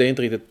mig, det är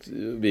inte riktigt...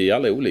 Vi är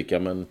alla olika,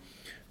 men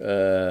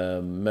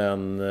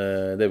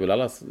det är väl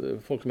alla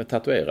folk som är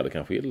tatuerade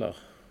kanske gillar.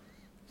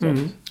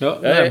 Ja,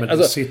 nej, men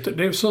alltså,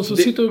 det är sånt som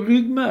sitter i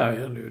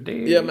ryggmärgen nu.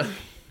 Det är... Ja, men...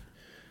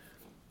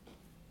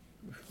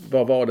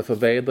 Vad var det för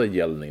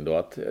vedergällning då?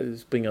 Att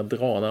springa och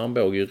dra en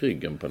armbåge i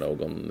ryggen på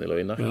någon eller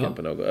i nacken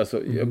på någon?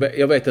 Alltså,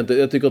 jag vet inte.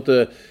 Jag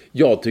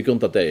tycker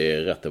inte att det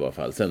är rätt i varje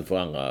fall. Sen får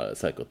andra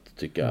säkert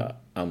tycka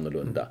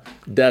annorlunda.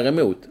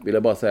 Däremot vill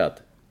jag bara säga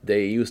att det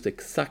är just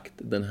exakt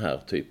den här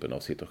typen av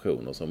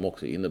situationer som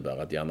också innebär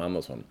att Jan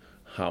Andersson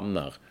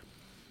hamnar,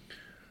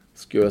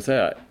 skulle jag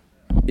säga,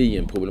 i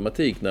en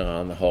problematik när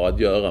han har att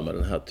göra med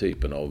den här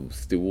typen av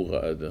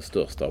den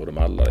största av dem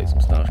alla,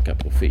 liksom starka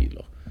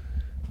profiler.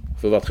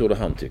 För vad tror du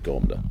han tycker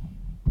om det?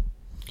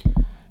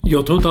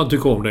 Jag tror inte han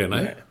tycker om det,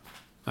 nej.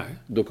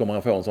 Då kommer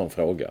han få en sån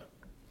fråga.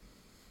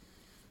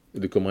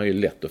 Det kommer han ju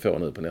lätt att få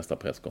nu på nästa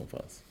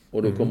presskonferens.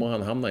 Och då kommer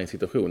han hamna i en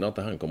situation där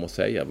inte han kommer att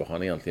säga vad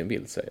han egentligen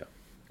vill säga.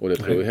 Och det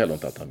tror jag heller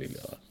inte att han vill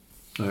göra.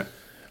 Nej.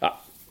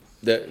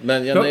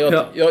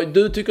 Ja,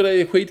 du tycker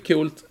det är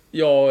skitcoolt.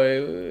 Jag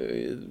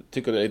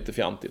tycker det är lite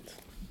fjantigt.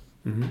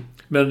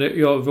 Men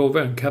vår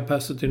vän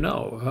Capacity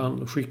Now,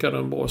 han skickade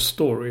en bra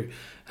story.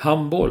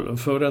 Handbollen,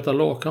 för detta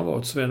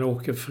lagkamrat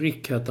Sven-Åke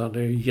Frick hette han, det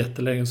är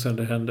jättelänge sedan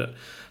det hände.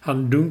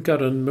 Han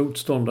dunkade en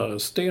motståndare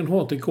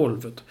stenhårt i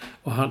golvet.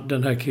 Och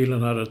den här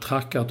killen hade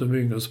trackat de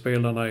yngre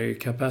spelarna i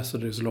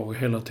Capacitys lag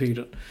hela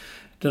tiden.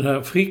 Den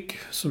här Frick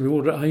som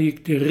gjorde, han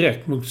gick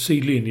direkt mot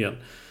sidlinjen.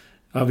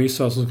 Han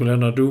visste vad som skulle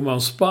hända.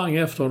 Domaren sprang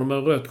efter honom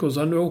med rött kort och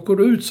sa: nu åker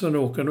du ut,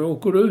 Sven-Åke, nu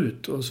åker du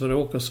ut. Och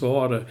Sven-Åke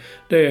svarade: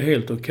 det är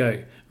helt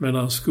okej, men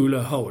han skulle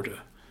ha det.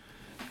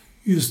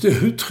 Just det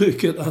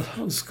uttrycket att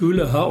han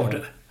skulle ha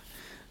det.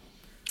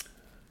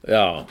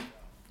 Ja,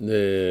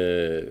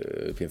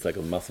 det finns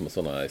säkert massor med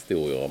sådana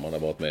historier om man har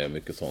varit med om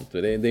mycket sånt.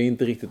 Det är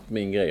inte riktigt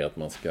min grej att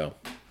man ska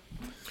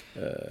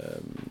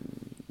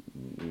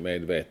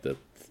medvetet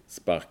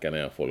sparka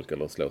ner folk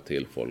eller slå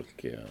till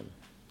folk.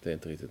 Det är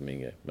inte riktigt min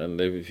grej. Men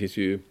det finns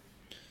ju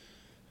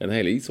en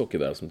hel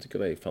ishockeyvärld som tycker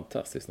det är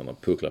fantastiskt när man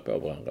pucklar på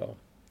varandra och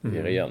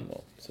ger igen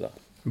och sådär.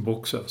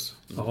 Boxas,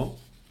 ja.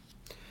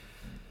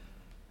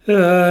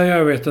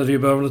 Jag vet att vi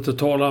behöver inte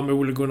tala om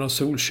Ole Gunnar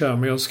Solskjær,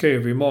 men jag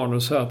skrev i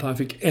manus här att han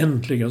fick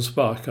äntligen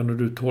sparken och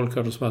du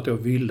tolkade det som att jag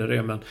ville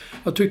det, men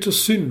jag tyckte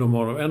synd om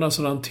honom. Ända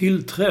sedan han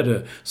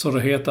tillträdde så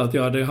det hetat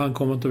att han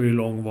kommer inte bli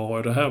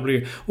långvarig. Det här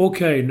blir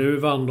okej, nu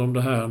vann de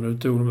det här, nu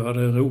tog de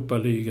det Europa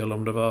League eller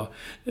om det var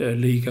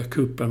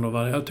ligacupen och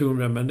vad jag tog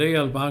det, men det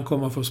hjälper, han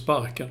kommer få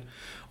sparken.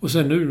 Och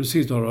sen nu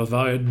sist har det varit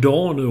varje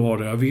dag nu har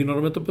det. Vinner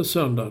de inte på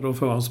söndag, då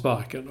får han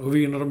sparken. Och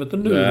vinner de inte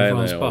nu, då får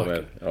han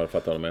sparken. Jag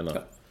fattar vad du menar.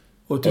 Ja.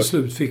 Och till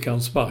slut fick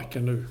han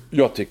sparken nu.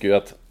 Jag tycker ju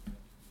att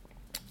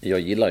jag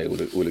gillar ju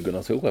Ole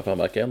Gunnar Solskjær, för han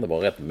verkar ändå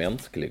vara rätt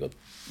mänsklig och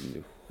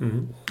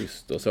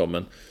schysst och så.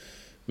 Men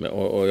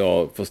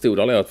jag förstod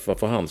aldrig att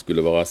för han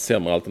skulle vara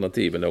sämre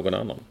alternativ än någon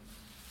annan.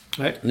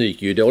 Nej. Nu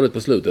gick ju dåligt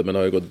på slutet, men det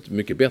har ju gått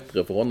mycket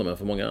bättre för honom än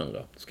för många andra.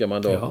 Ska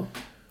man då...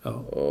 Ja.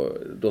 Och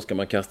då ska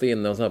man kasta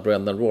in en sån här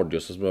Brendan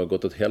Rodgers som har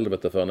gått åt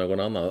helvete för någon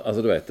annan.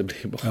 Alltså du vet, det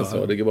blir bara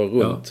så. Det går bara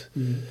runt.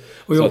 Ja.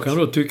 Och jag kan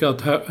då tycka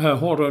att här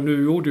har det,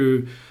 nu gjorde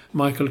ju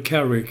Michael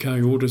Carrick, han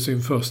gjorde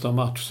sin första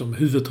match som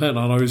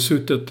huvudtränare. Han har ju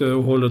suttit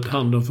och hållit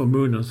handen för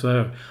munnen så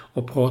här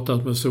och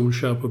pratat med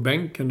Solskjær på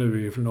bänken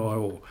nu i några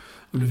år.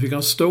 Och nu fick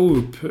han stå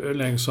upp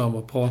längst fram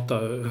och prata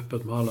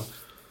öppet med alla.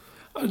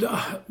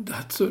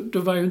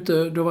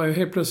 Det var ju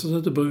helt plötsligt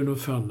inte Bruno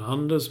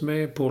Fernandes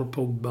med, Paul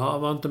Pogba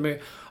var inte med.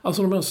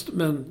 Alltså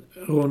men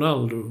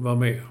Ronaldo var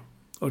med.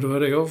 Och det var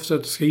det jag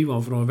försökte skriva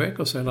om för några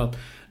veckor sedan, att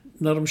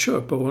när de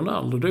köper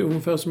Ronaldo, det är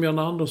ungefär som Jan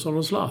Andersson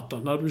och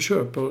Zlatan. När du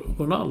köper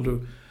Ronaldo,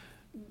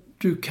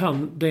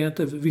 det är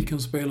inte vilken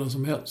spelare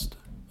som helst.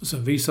 Och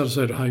sen visade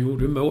sig att han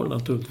gjorde mål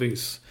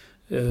naturligtvis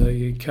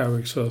i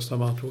Carricks första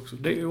match också.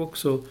 Det är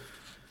också...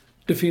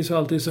 Det finns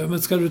alltid så,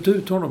 men ska du ta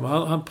ut honom?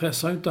 Han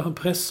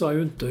pressar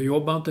ju inte,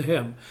 jobbar inte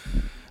hem.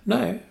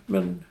 Nej,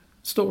 men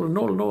står det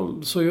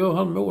 0-0 så gör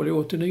han mål i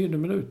 89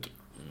 minuter.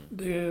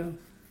 Det är...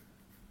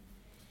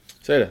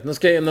 Så är det. Nu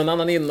ska någon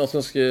annan in och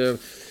så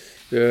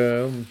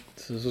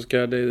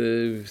ska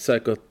det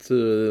säkert...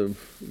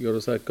 Gör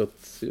det säkert...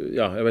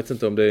 Ja, jag vet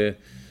inte om det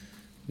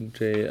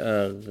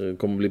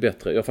kommer bli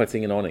bättre. Jag har faktiskt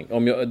ingen aning.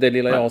 Det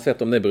lilla jag har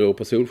sett, om det beror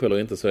på Solskjær eller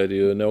inte, så är det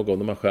ju några av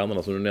de här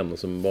stjärnorna som du nämner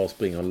som bara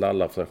springer och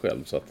lallar för sig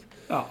själv. Så att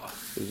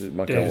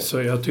man kan...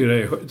 jag tycker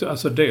det är,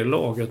 alltså det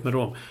laget med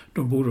dem,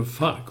 de borde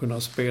fan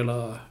kunna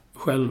spela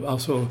själv.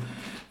 Alltså,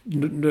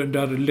 det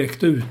hade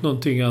läckt ut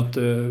någonting att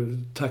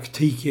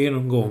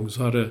taktikgenomgång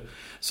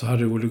så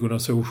hade Ole Gunnar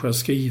Solskjær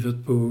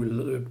skrivit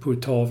på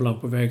tavlan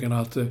på väggen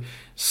att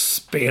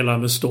spela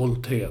med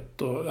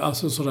stolthet och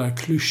alltså sådär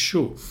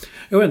klyschor.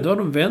 Jag vet inte vad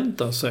de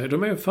väntar sig.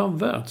 De är fan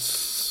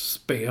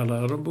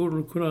världsspelare. De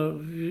borde kunna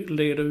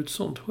leda ut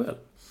sånt själv.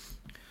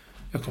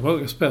 Jag kommer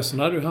ihåg Expressen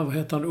hade ju vad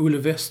hette han, Olle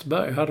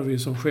Westberg hade vi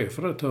som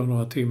chefredaktör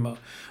några timmar.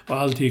 Och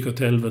allt gick åt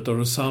helvete och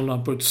då samlade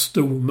han på ett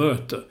stort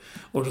möte.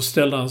 Och då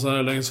ställde han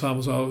sig längst fram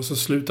och så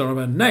slutade de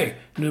med: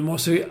 nej, nu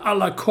måste vi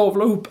alla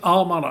kavla upp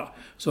armarna.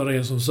 Så det är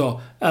en som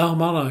sa: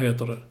 ärmarna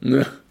heter det.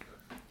 Nej.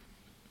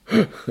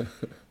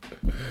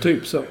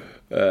 Typ så.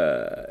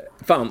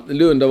 Fan,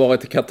 Lund har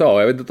varit i Qatar.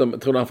 Jag vet inte om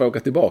tror han får åka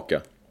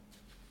tillbaka.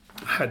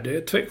 Det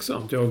är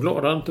tveksamt. Jag är glad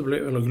att han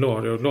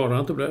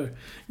inte blev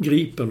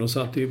gripen och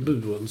satt i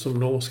buren som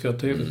norska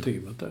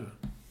tv-teamet där.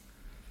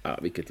 Ja,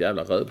 vilket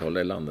jävla rövhåll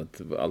det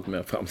landet allt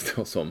mer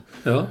framstår som.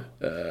 Ja.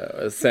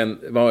 Sen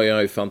var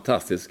jag ju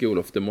fantastisk,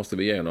 Olof, det måste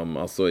vi igenom,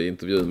 alltså i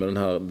intervjun med den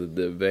här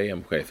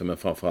VM-chefen, men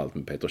framförallt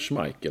med Peter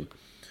Schmeichel.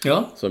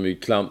 Ja. Som ju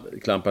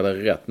klampade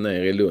rätt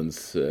ner i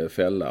Lunds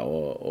fälla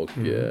och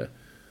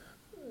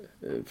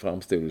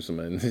framstod ju som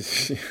en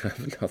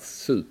jävla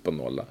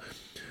supernolla.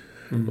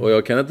 Och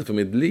jag kan inte för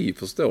mitt liv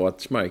förstå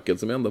att Schmeichel,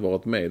 som ändå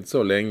varit med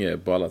så länge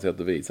på alla sätt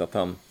och vis, att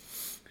han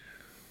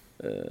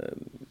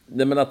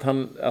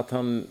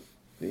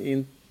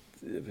inte,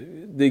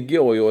 det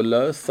går ju att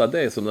lösa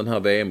det som den här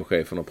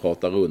VM-chefen och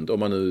pratar runt, om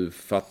man nu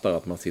fattar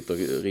att man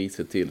sitter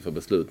risigt till för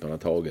beslut man har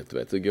tagit,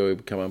 vet. Så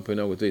kan man på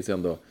något vis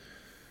ändå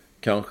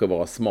kanske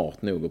vara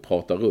smart nog att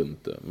prata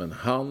runt det. Men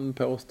han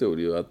påstod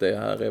ju att det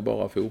här är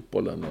bara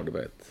fotbollen, och du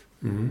vet.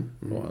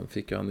 Och han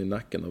fick han i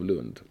nacken av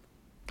Lund.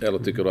 Eller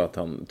tycker du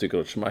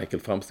att Schmeichel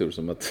framstod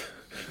som ett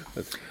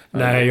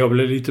Nej, jag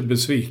blev lite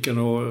besviken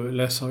och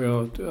ledsen.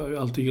 Jag har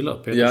alltid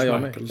gillat Peter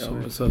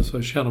Schmeichel.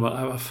 Så känner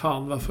man,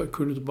 varför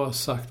kunde du inte bara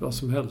sagt vad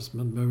som helst?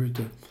 Men behöver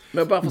inte.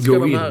 Men varför ska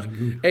de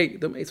här,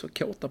 de är så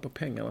kåta på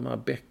pengar, de här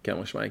Beckham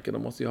och Schmeichel,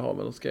 de måste ju ha,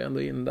 men de ska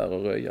ändå in där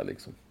och röja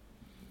liksom.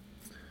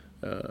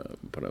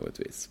 På något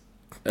vis.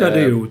 Ja, det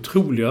är ju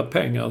otroliga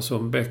pengar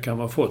som Beckham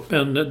har fått.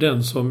 Men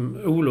den som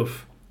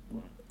Olof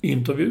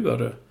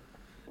intervjuade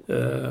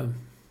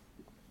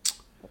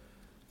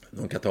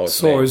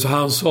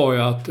han sa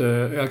ju att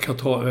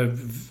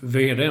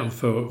vdn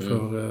för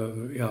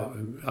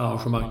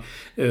arrangemang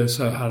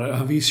så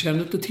han visst känner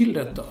inte till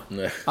detta.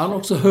 Nej. Han har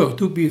också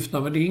hört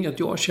uppgifterna, men det är inget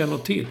jag känner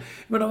till.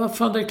 Men vad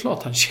fan, det är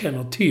klart han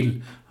känner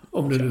till,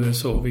 om det nu är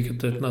så,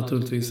 vilket det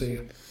naturligtvis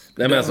är.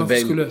 Nej, men alltså,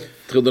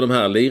 trodde de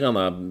här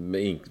lirarna,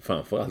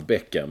 framförallt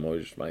Beckham och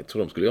jag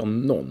tror de skulle göra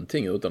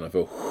någonting utan att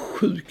få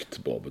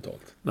sjukt bra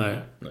betalt. Nej.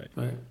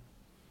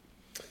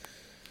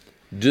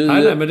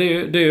 Nej, men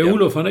det är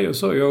Olof, han är ju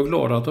så. Jag är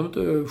glad att de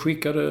inte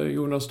skickade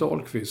Jonas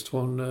Dahlqvist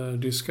från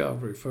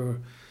Discovery, för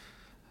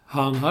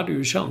han hade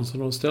ju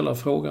chansen att ställa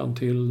frågan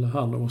till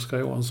han och Oskar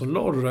Johansson: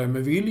 la du dig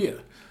med vilje?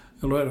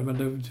 Eller är det, men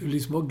det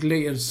liksom bara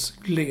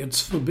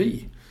gleds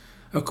förbi.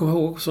 Jag kommer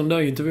ihåg också den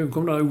där intervjun,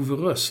 kom där Ove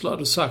Rössler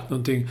hade sagt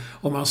någonting,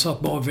 och man satt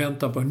bara och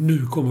väntade på,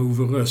 nu kommer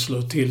Ove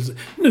Rössler till,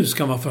 nu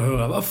ska man få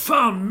höra, vad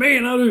fan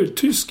menar du,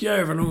 tysk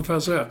jävel, ungefär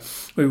så här.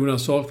 Och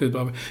Jonas Dahlqvist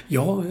bara,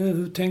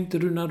 hur tänkte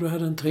du när du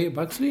hade en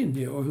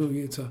trebackslinje, och hur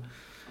gick det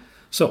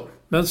så?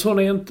 Men sån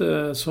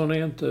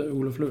är inte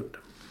Olof Lund.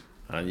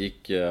 Han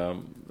gick,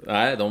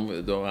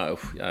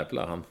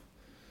 jävlar,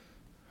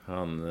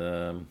 han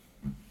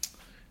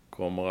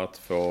kommer att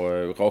få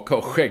raka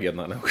av skäggen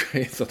när han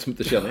åker, så att de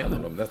inte känner igen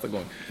honom nästa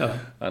gång. Ja.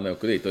 Han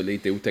åker dit, och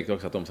lite otäckt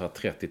också att de satt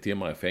 30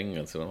 timmar i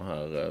fängelse. De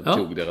här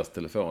tog deras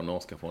telefon,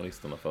 norska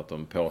journalisterna, för att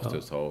de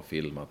påstås ha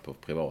filmat på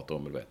privat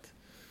området.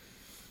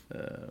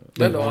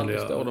 Det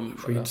vanliga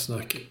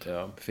skitsnacket.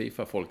 Ja,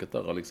 FIFA-folket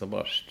där har liksom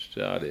bara,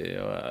 det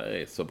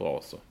är så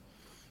bra så.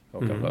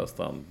 Håkan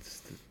Sjöstrand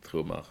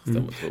trummar.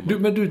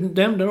 Men du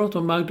nämnde något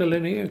om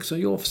Magdalena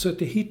Eriksson. Jag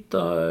försökte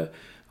hitta.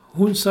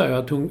 Hon säger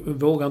att hon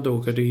vågar inte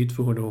åka dit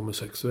för hon är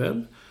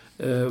homosexuell.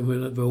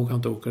 Hon vågar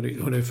inte åka dit.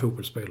 Hon är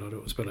fotbollsspelare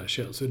och spelar i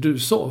Chelsea. Du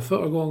sa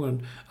förra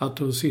gången att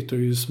hon sitter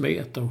i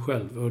smeten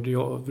själv. Och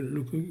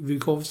vi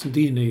gav oss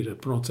inte in i det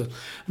på något sätt.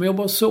 Men jag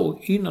bara såg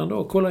innan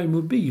då, kolla i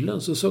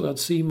mobilen, så såg jag att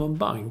Simon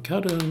Bank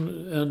hade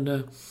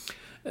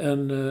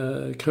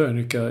en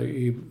krönika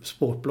i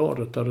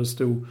Sportbladet där det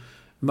stod: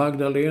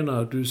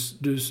 Magdalena,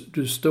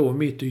 du står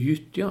mitt i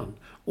gyttjan.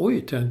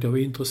 Oj, tänkte jag, var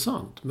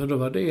intressant. Men då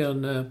var det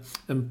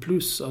en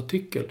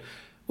plusartikel.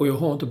 Och jag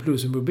har inte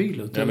plus i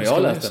mobilen. Ja, men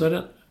jag läste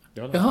den.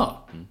 Jaha,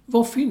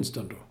 var finns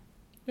den då?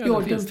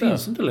 Ja, den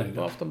finns inte längre.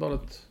 På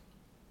Aftonbladet.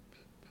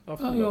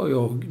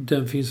 Ja,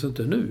 den finns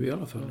inte nu i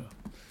alla fall.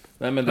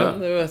 Nej, men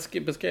den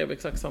beskrev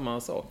exakt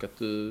samma sak. Att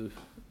du,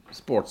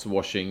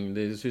 sportswashing,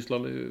 det sysslar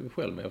du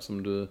själv med,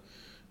 eftersom du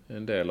är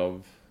en del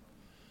av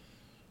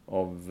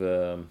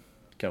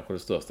kanske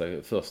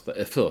det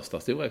första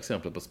stora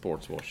exemplet på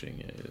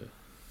sportswashing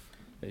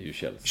är ju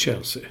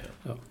Chelsea.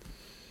 Ja.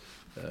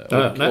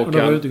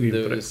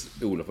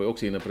 Olof var ju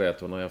också inne på det,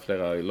 att hon har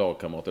flera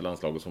lagkamrater i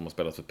landslaget som har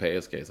spelat för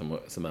PSG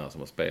som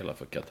har spelat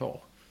för Qatar.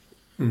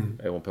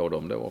 Är hon på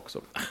dem då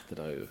också? Det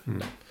där är ju...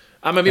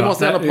 men vi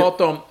måste ändå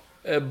prata om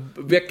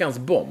veckans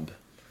bomb.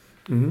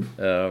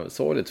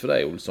 Sorgligt för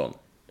dig, Olsson.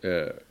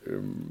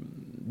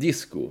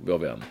 Disco, vår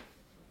vän.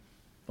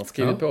 Han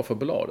skrivit på för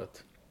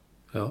bladet.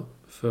 Ja,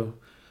 för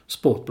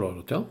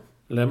Sportbladet, ja.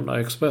 Lämnar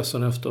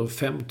Expressen efter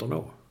 15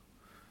 år.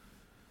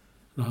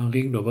 När han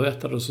ringde och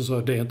berättade så sa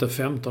jag, det är inte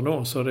 15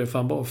 år, så det är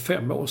fan bara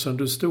 5 år sedan.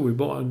 Du stod i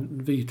bara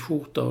en vit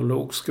skjorta och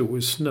lågsko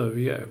i snö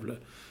i Gävle.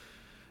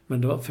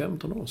 Men det var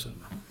 15 år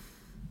sedan.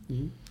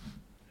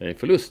 Det är en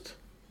förlust.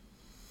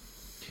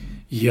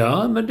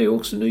 Ja, men det är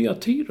också nya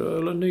tider.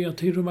 Eller nya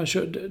tider man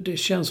kör. Det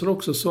känns väl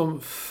också som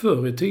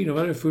förr i tiden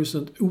var det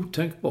fullständigt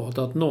otänkbart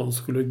att någon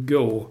skulle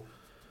gå,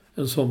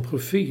 en sån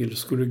profil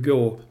skulle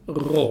gå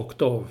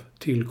rakt av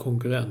till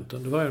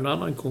konkurrenten. Det var ju en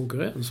annan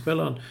konkurrens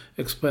mellan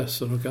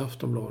Expressen och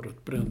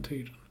Aftonbladet på den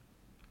tiden.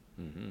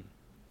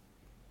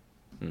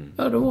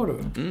 Ja, det var det.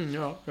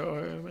 Ja, jag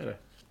är med det.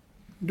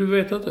 Du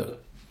vet inte?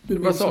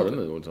 Vad sa du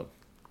nu, Olsson?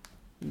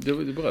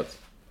 Du berätt.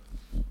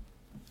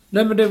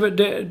 Nej, men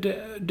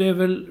det är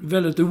väl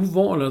väldigt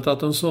ovanligt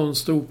att en sån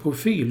stor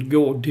profil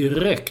går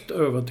direkt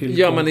över till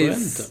konkurrenten. Men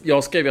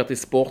jag skrev att i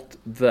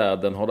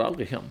sportvärlden har det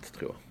aldrig hänt,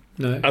 tror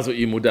jag. Nej. Alltså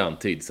i modern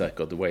tid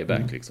säkert, way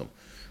back liksom.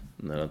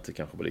 När det inte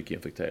kanske var lika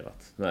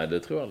infekterat. Nej, det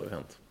tror jag aldrig har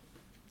hänt.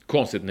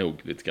 Konstigt nog,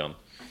 lite grann.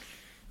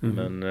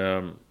 Men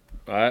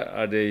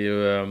nej, det är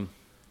ju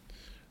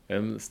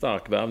en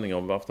stark värvning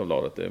av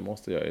Aftonbladet, det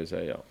måste jag ju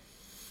säga.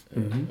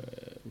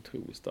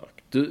 Otroligt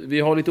stark. Vi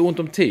har lite ont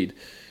om tid.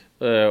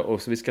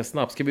 Och så vi ska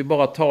snabbt. Ska vi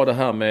bara ta det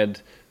här med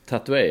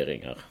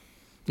tatueringar?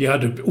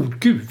 Ja,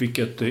 gud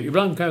vilket...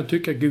 Ibland kan jag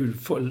tycka, gud,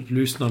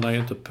 lyssnarna är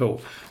inte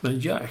på. Men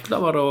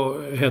jäklar vad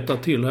det hettar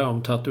till här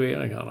om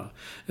tatueringarna.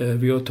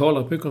 Vi har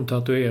talat mycket om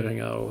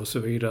tatueringar och så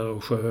vidare.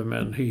 Och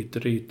sjömän hit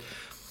och dit.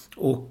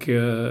 Och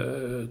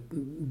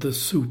The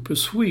Super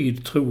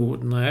Swede tror...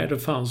 Nej, det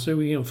fanns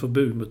ju ingen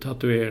förbud med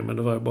tatuering. Men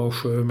det var bara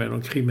sjömän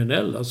och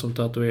kriminella som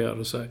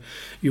tatuerade sig.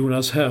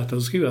 Jonas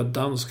Hertel skriver att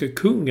danska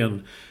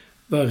kungen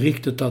var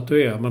riktigt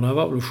tatuerad, men han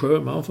var väl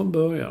sjöman från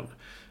början.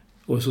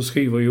 Och så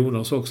skriver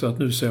Jonas också att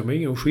nu ser man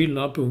ingen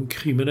skillnad på en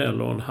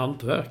kriminell och en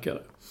hantverkare.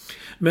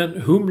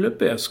 Men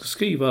Humlebäsk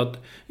skriver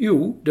att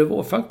jo, det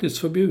var faktiskt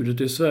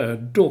förbjudet i Sverige.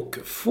 Doc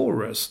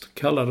Forrest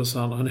kallades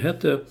han. Han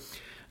hette,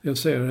 jag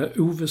säger det här,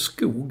 Ove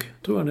Skog,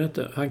 tror han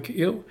hette.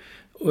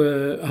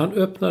 Han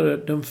öppnade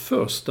den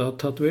första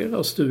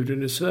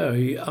tatuerarstudien i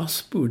Sverige i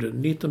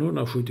Aspudden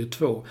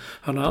 1972.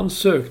 Han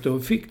ansökte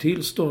och fick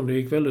tillstånd. Det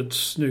gick väldigt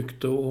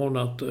snyggt och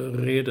ordnat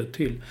redet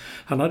till.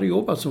 Han hade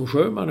jobbat som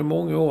sjöman i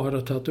många år och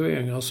hade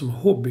tatueringar som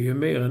hobby i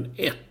mer än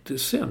 1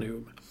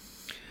 decennium.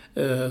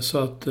 Så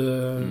att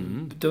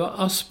det var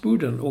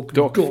Aspudden och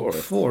Doc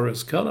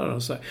Forrest kallade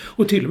han sig.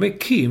 Och till och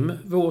med Kim,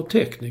 vår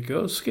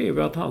tekniker, skrev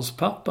att hans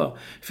pappa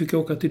fick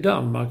åka till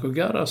Danmark och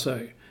gadda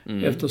sig.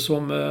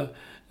 Eftersom...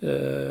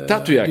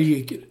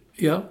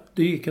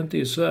 det gick inte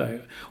i Sverige.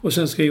 Och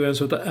sen skriver en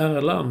sån här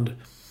Erland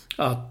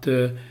att,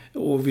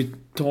 och vi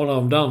talar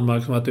om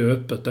Danmark som att det är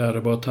öppet där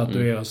det bara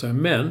tatuera sig.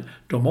 Men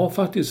de har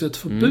faktiskt ett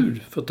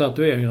förbud för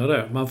tatueringar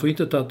där. Man får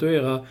inte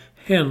tatuera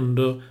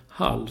händer,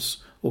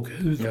 hals och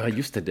huvud. Ja,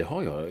 just det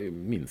har jag,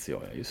 minns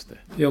jag, just det.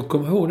 Jag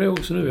kommer ihåg det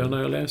också nu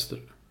när jag läste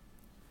det.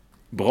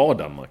 Bra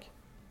Danmark.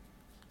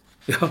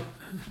 Ja.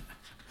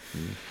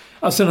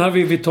 Sen hade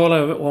vi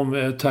talade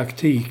om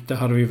taktik, det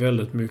hade vi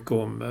väldigt mycket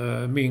om.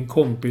 Min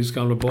kompis,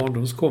 gamla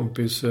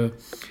barndomskompis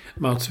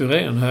Mats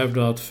Virén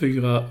hävdar att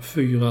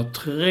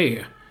 4-4-3,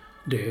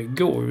 det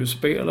går ju att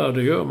spela.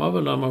 Det gör man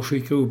väl när man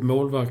skickar upp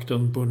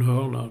målvakten på en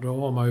hörna. Då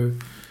har man ju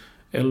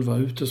 11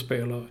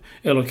 utespelare.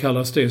 Eller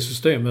kallas det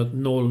systemet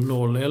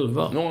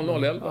 0-0-11.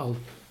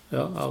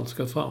 0-0-11. Allt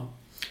ska fram.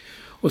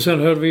 Och sen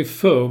hörde vi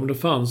för om det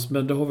fanns,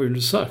 men det har vi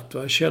ju sagt,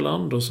 va? Kjell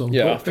Andersson.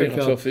 Ja,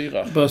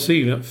 4-2-4.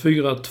 Brasilien,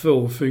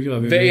 4-2-4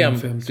 vid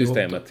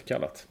VM-systemet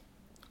kallat.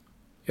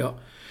 Ja.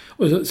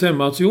 Och sen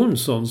Mats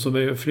Jonsson, som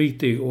är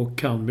flitig och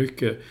kan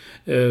mycket,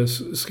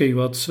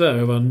 skriver att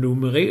Sverige var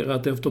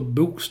numrerat efter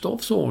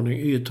bokstavsordning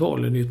i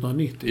Italien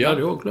 1990. Ja, det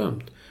hade jag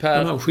glömt.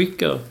 Men han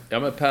skickar... Ja,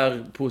 men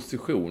per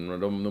position, och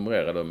de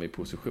numrerade dem i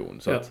position.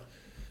 Så att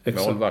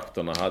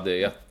målvakterna hade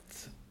 1,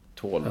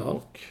 12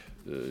 och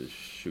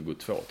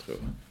 22, tror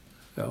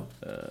jag.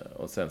 Ja.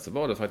 Och sen så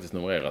var det faktiskt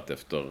numrerat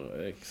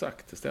efter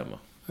exakt, det stämmer.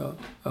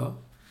 Ja.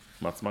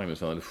 Mats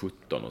Magnusson hade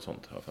 17 och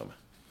sånt, här för mig.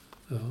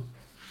 Ja.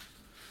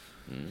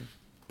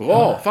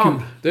 Bra,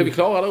 fan. Det är vi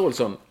klara där,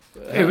 Olsson.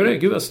 Är vi det?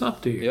 Gud vad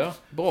snabbt det är. Ja,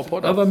 bra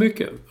podd. Det var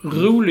mycket.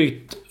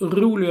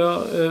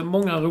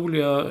 Många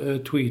roliga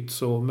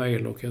tweets och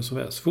mejl och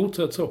sms.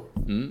 Fortsätt så.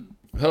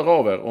 Hör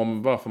av er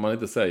om varför man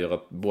inte säger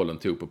att bollen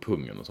tog på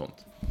pungen och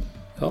sånt.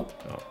 Ja.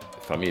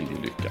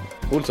 Familjelycka.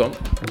 Olsson.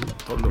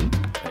 Ta det lugnt.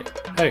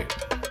 Hej.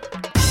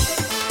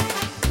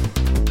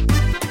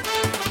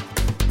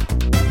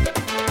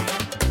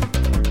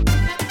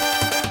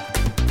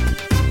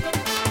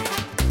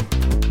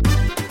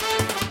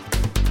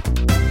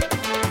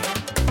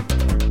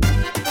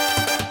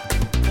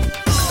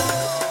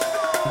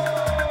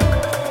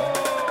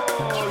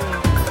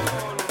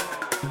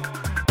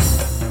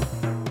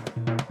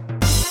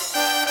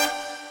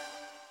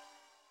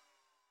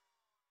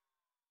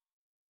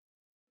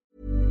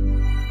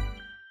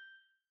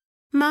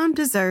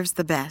 Mom deserves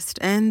the best,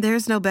 and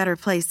there's no better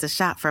place to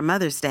shop for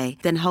Mother's Day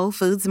than Whole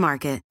Foods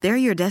Market. They're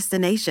your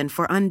destination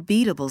for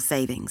unbeatable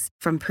savings,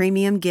 from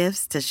premium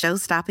gifts to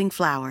show-stopping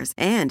flowers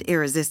and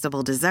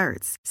irresistible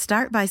desserts.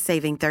 Start by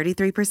saving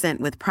 33%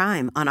 with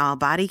Prime on all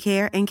body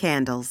care and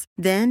candles.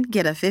 Then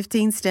get a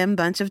 15-stem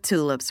bunch of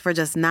tulips for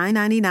just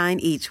 $9.99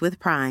 each with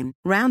Prime.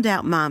 Round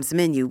out Mom's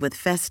menu with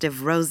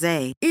festive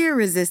rosé,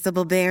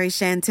 irresistible berry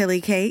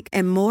chantilly cake,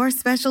 and more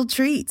special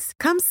treats.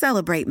 Come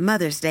celebrate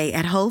Mother's Day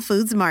at Whole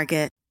Foods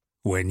Market.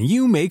 When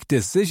you make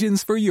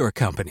decisions for your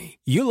company,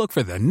 you look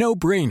for the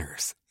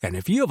no-brainers. And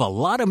if you have a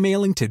lot of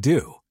mailing to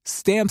do,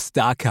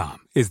 Stamps.com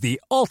is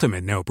the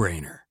ultimate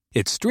no-brainer.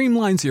 It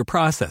streamlines your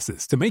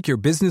processes to make your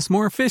business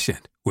more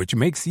efficient, which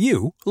makes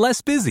you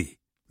less busy.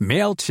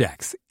 Mail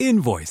checks,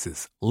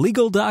 invoices,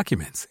 legal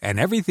documents, and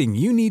everything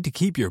you need to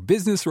keep your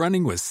business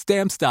running with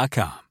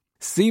Stamps.com.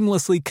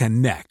 Seamlessly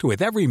connect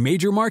with every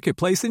major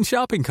marketplace and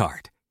shopping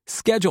cart.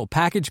 Schedule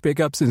package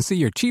pickups and see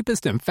your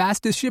cheapest and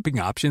fastest shipping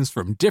options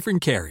from different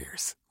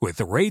carriers,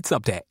 with rates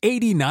up to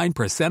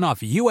 89%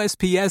 off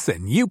USPS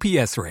and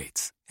UPS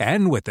rates.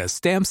 And with the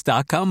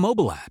Stamps.com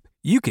mobile app,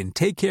 you can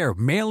take care of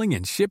mailing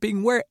and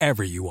shipping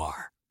wherever you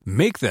are.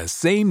 Make the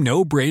same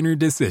no-brainer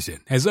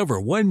decision as over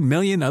 1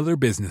 million other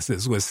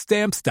businesses with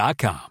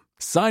Stamps.com.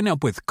 Sign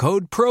up with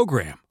code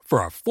PROGRAM for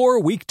a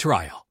 4-week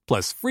trial,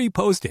 plus free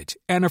postage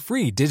and a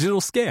free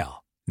digital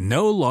scale.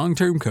 No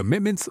long-term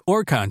commitments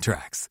or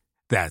contracts.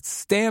 That's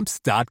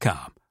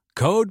Stamps.com.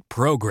 Code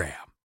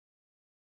PROGRAM.